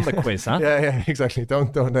easy. You won the quiz, huh? Yeah, exactly.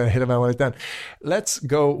 Don't hit a man while he's down. Let's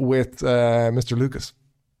go with Mr. Lucas.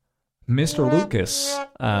 Mr. Lucas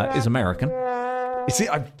is American. You see,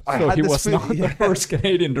 he was not the first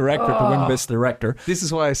Canadian director to win Best Director. This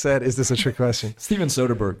is why I said, is this a trick question? Steven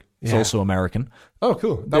Soderbergh is also American. Oh,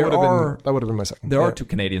 cool. That would have been my second. There are 2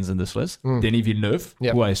 Canadians in this list. Denis Villeneuve,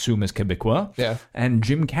 who I assume is Quebecois, and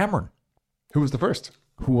Jim Cameron. Who was the first?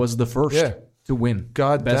 Who was the first to win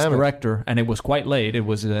Best Director. And it was quite late. It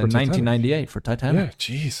was 1998 for Titanic. Yeah,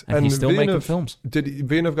 jeez. And he's still making films. Did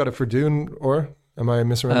Villeneuve got it for Dune, or am I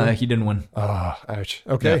misremembering? He didn't win. Ouch.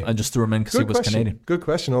 Okay. Yeah, I just threw him in because he was Canadian. Good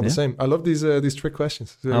question, all the same. I love these trick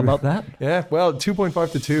questions. How about that? Yeah, well,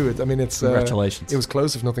 2.5 to 2. It's Congratulations. It was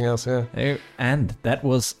close, if nothing else, yeah. And that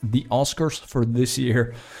was the Oscars for this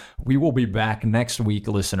year. We will be back next week,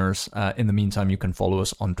 listeners. In the meantime, you can follow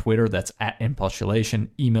us on Twitter. That's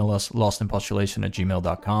 @Impostulation. Email us,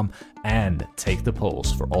 lostimpostulation@gmail.com. And take the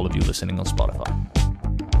polls for all of you listening on Spotify.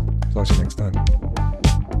 Talk to you next time.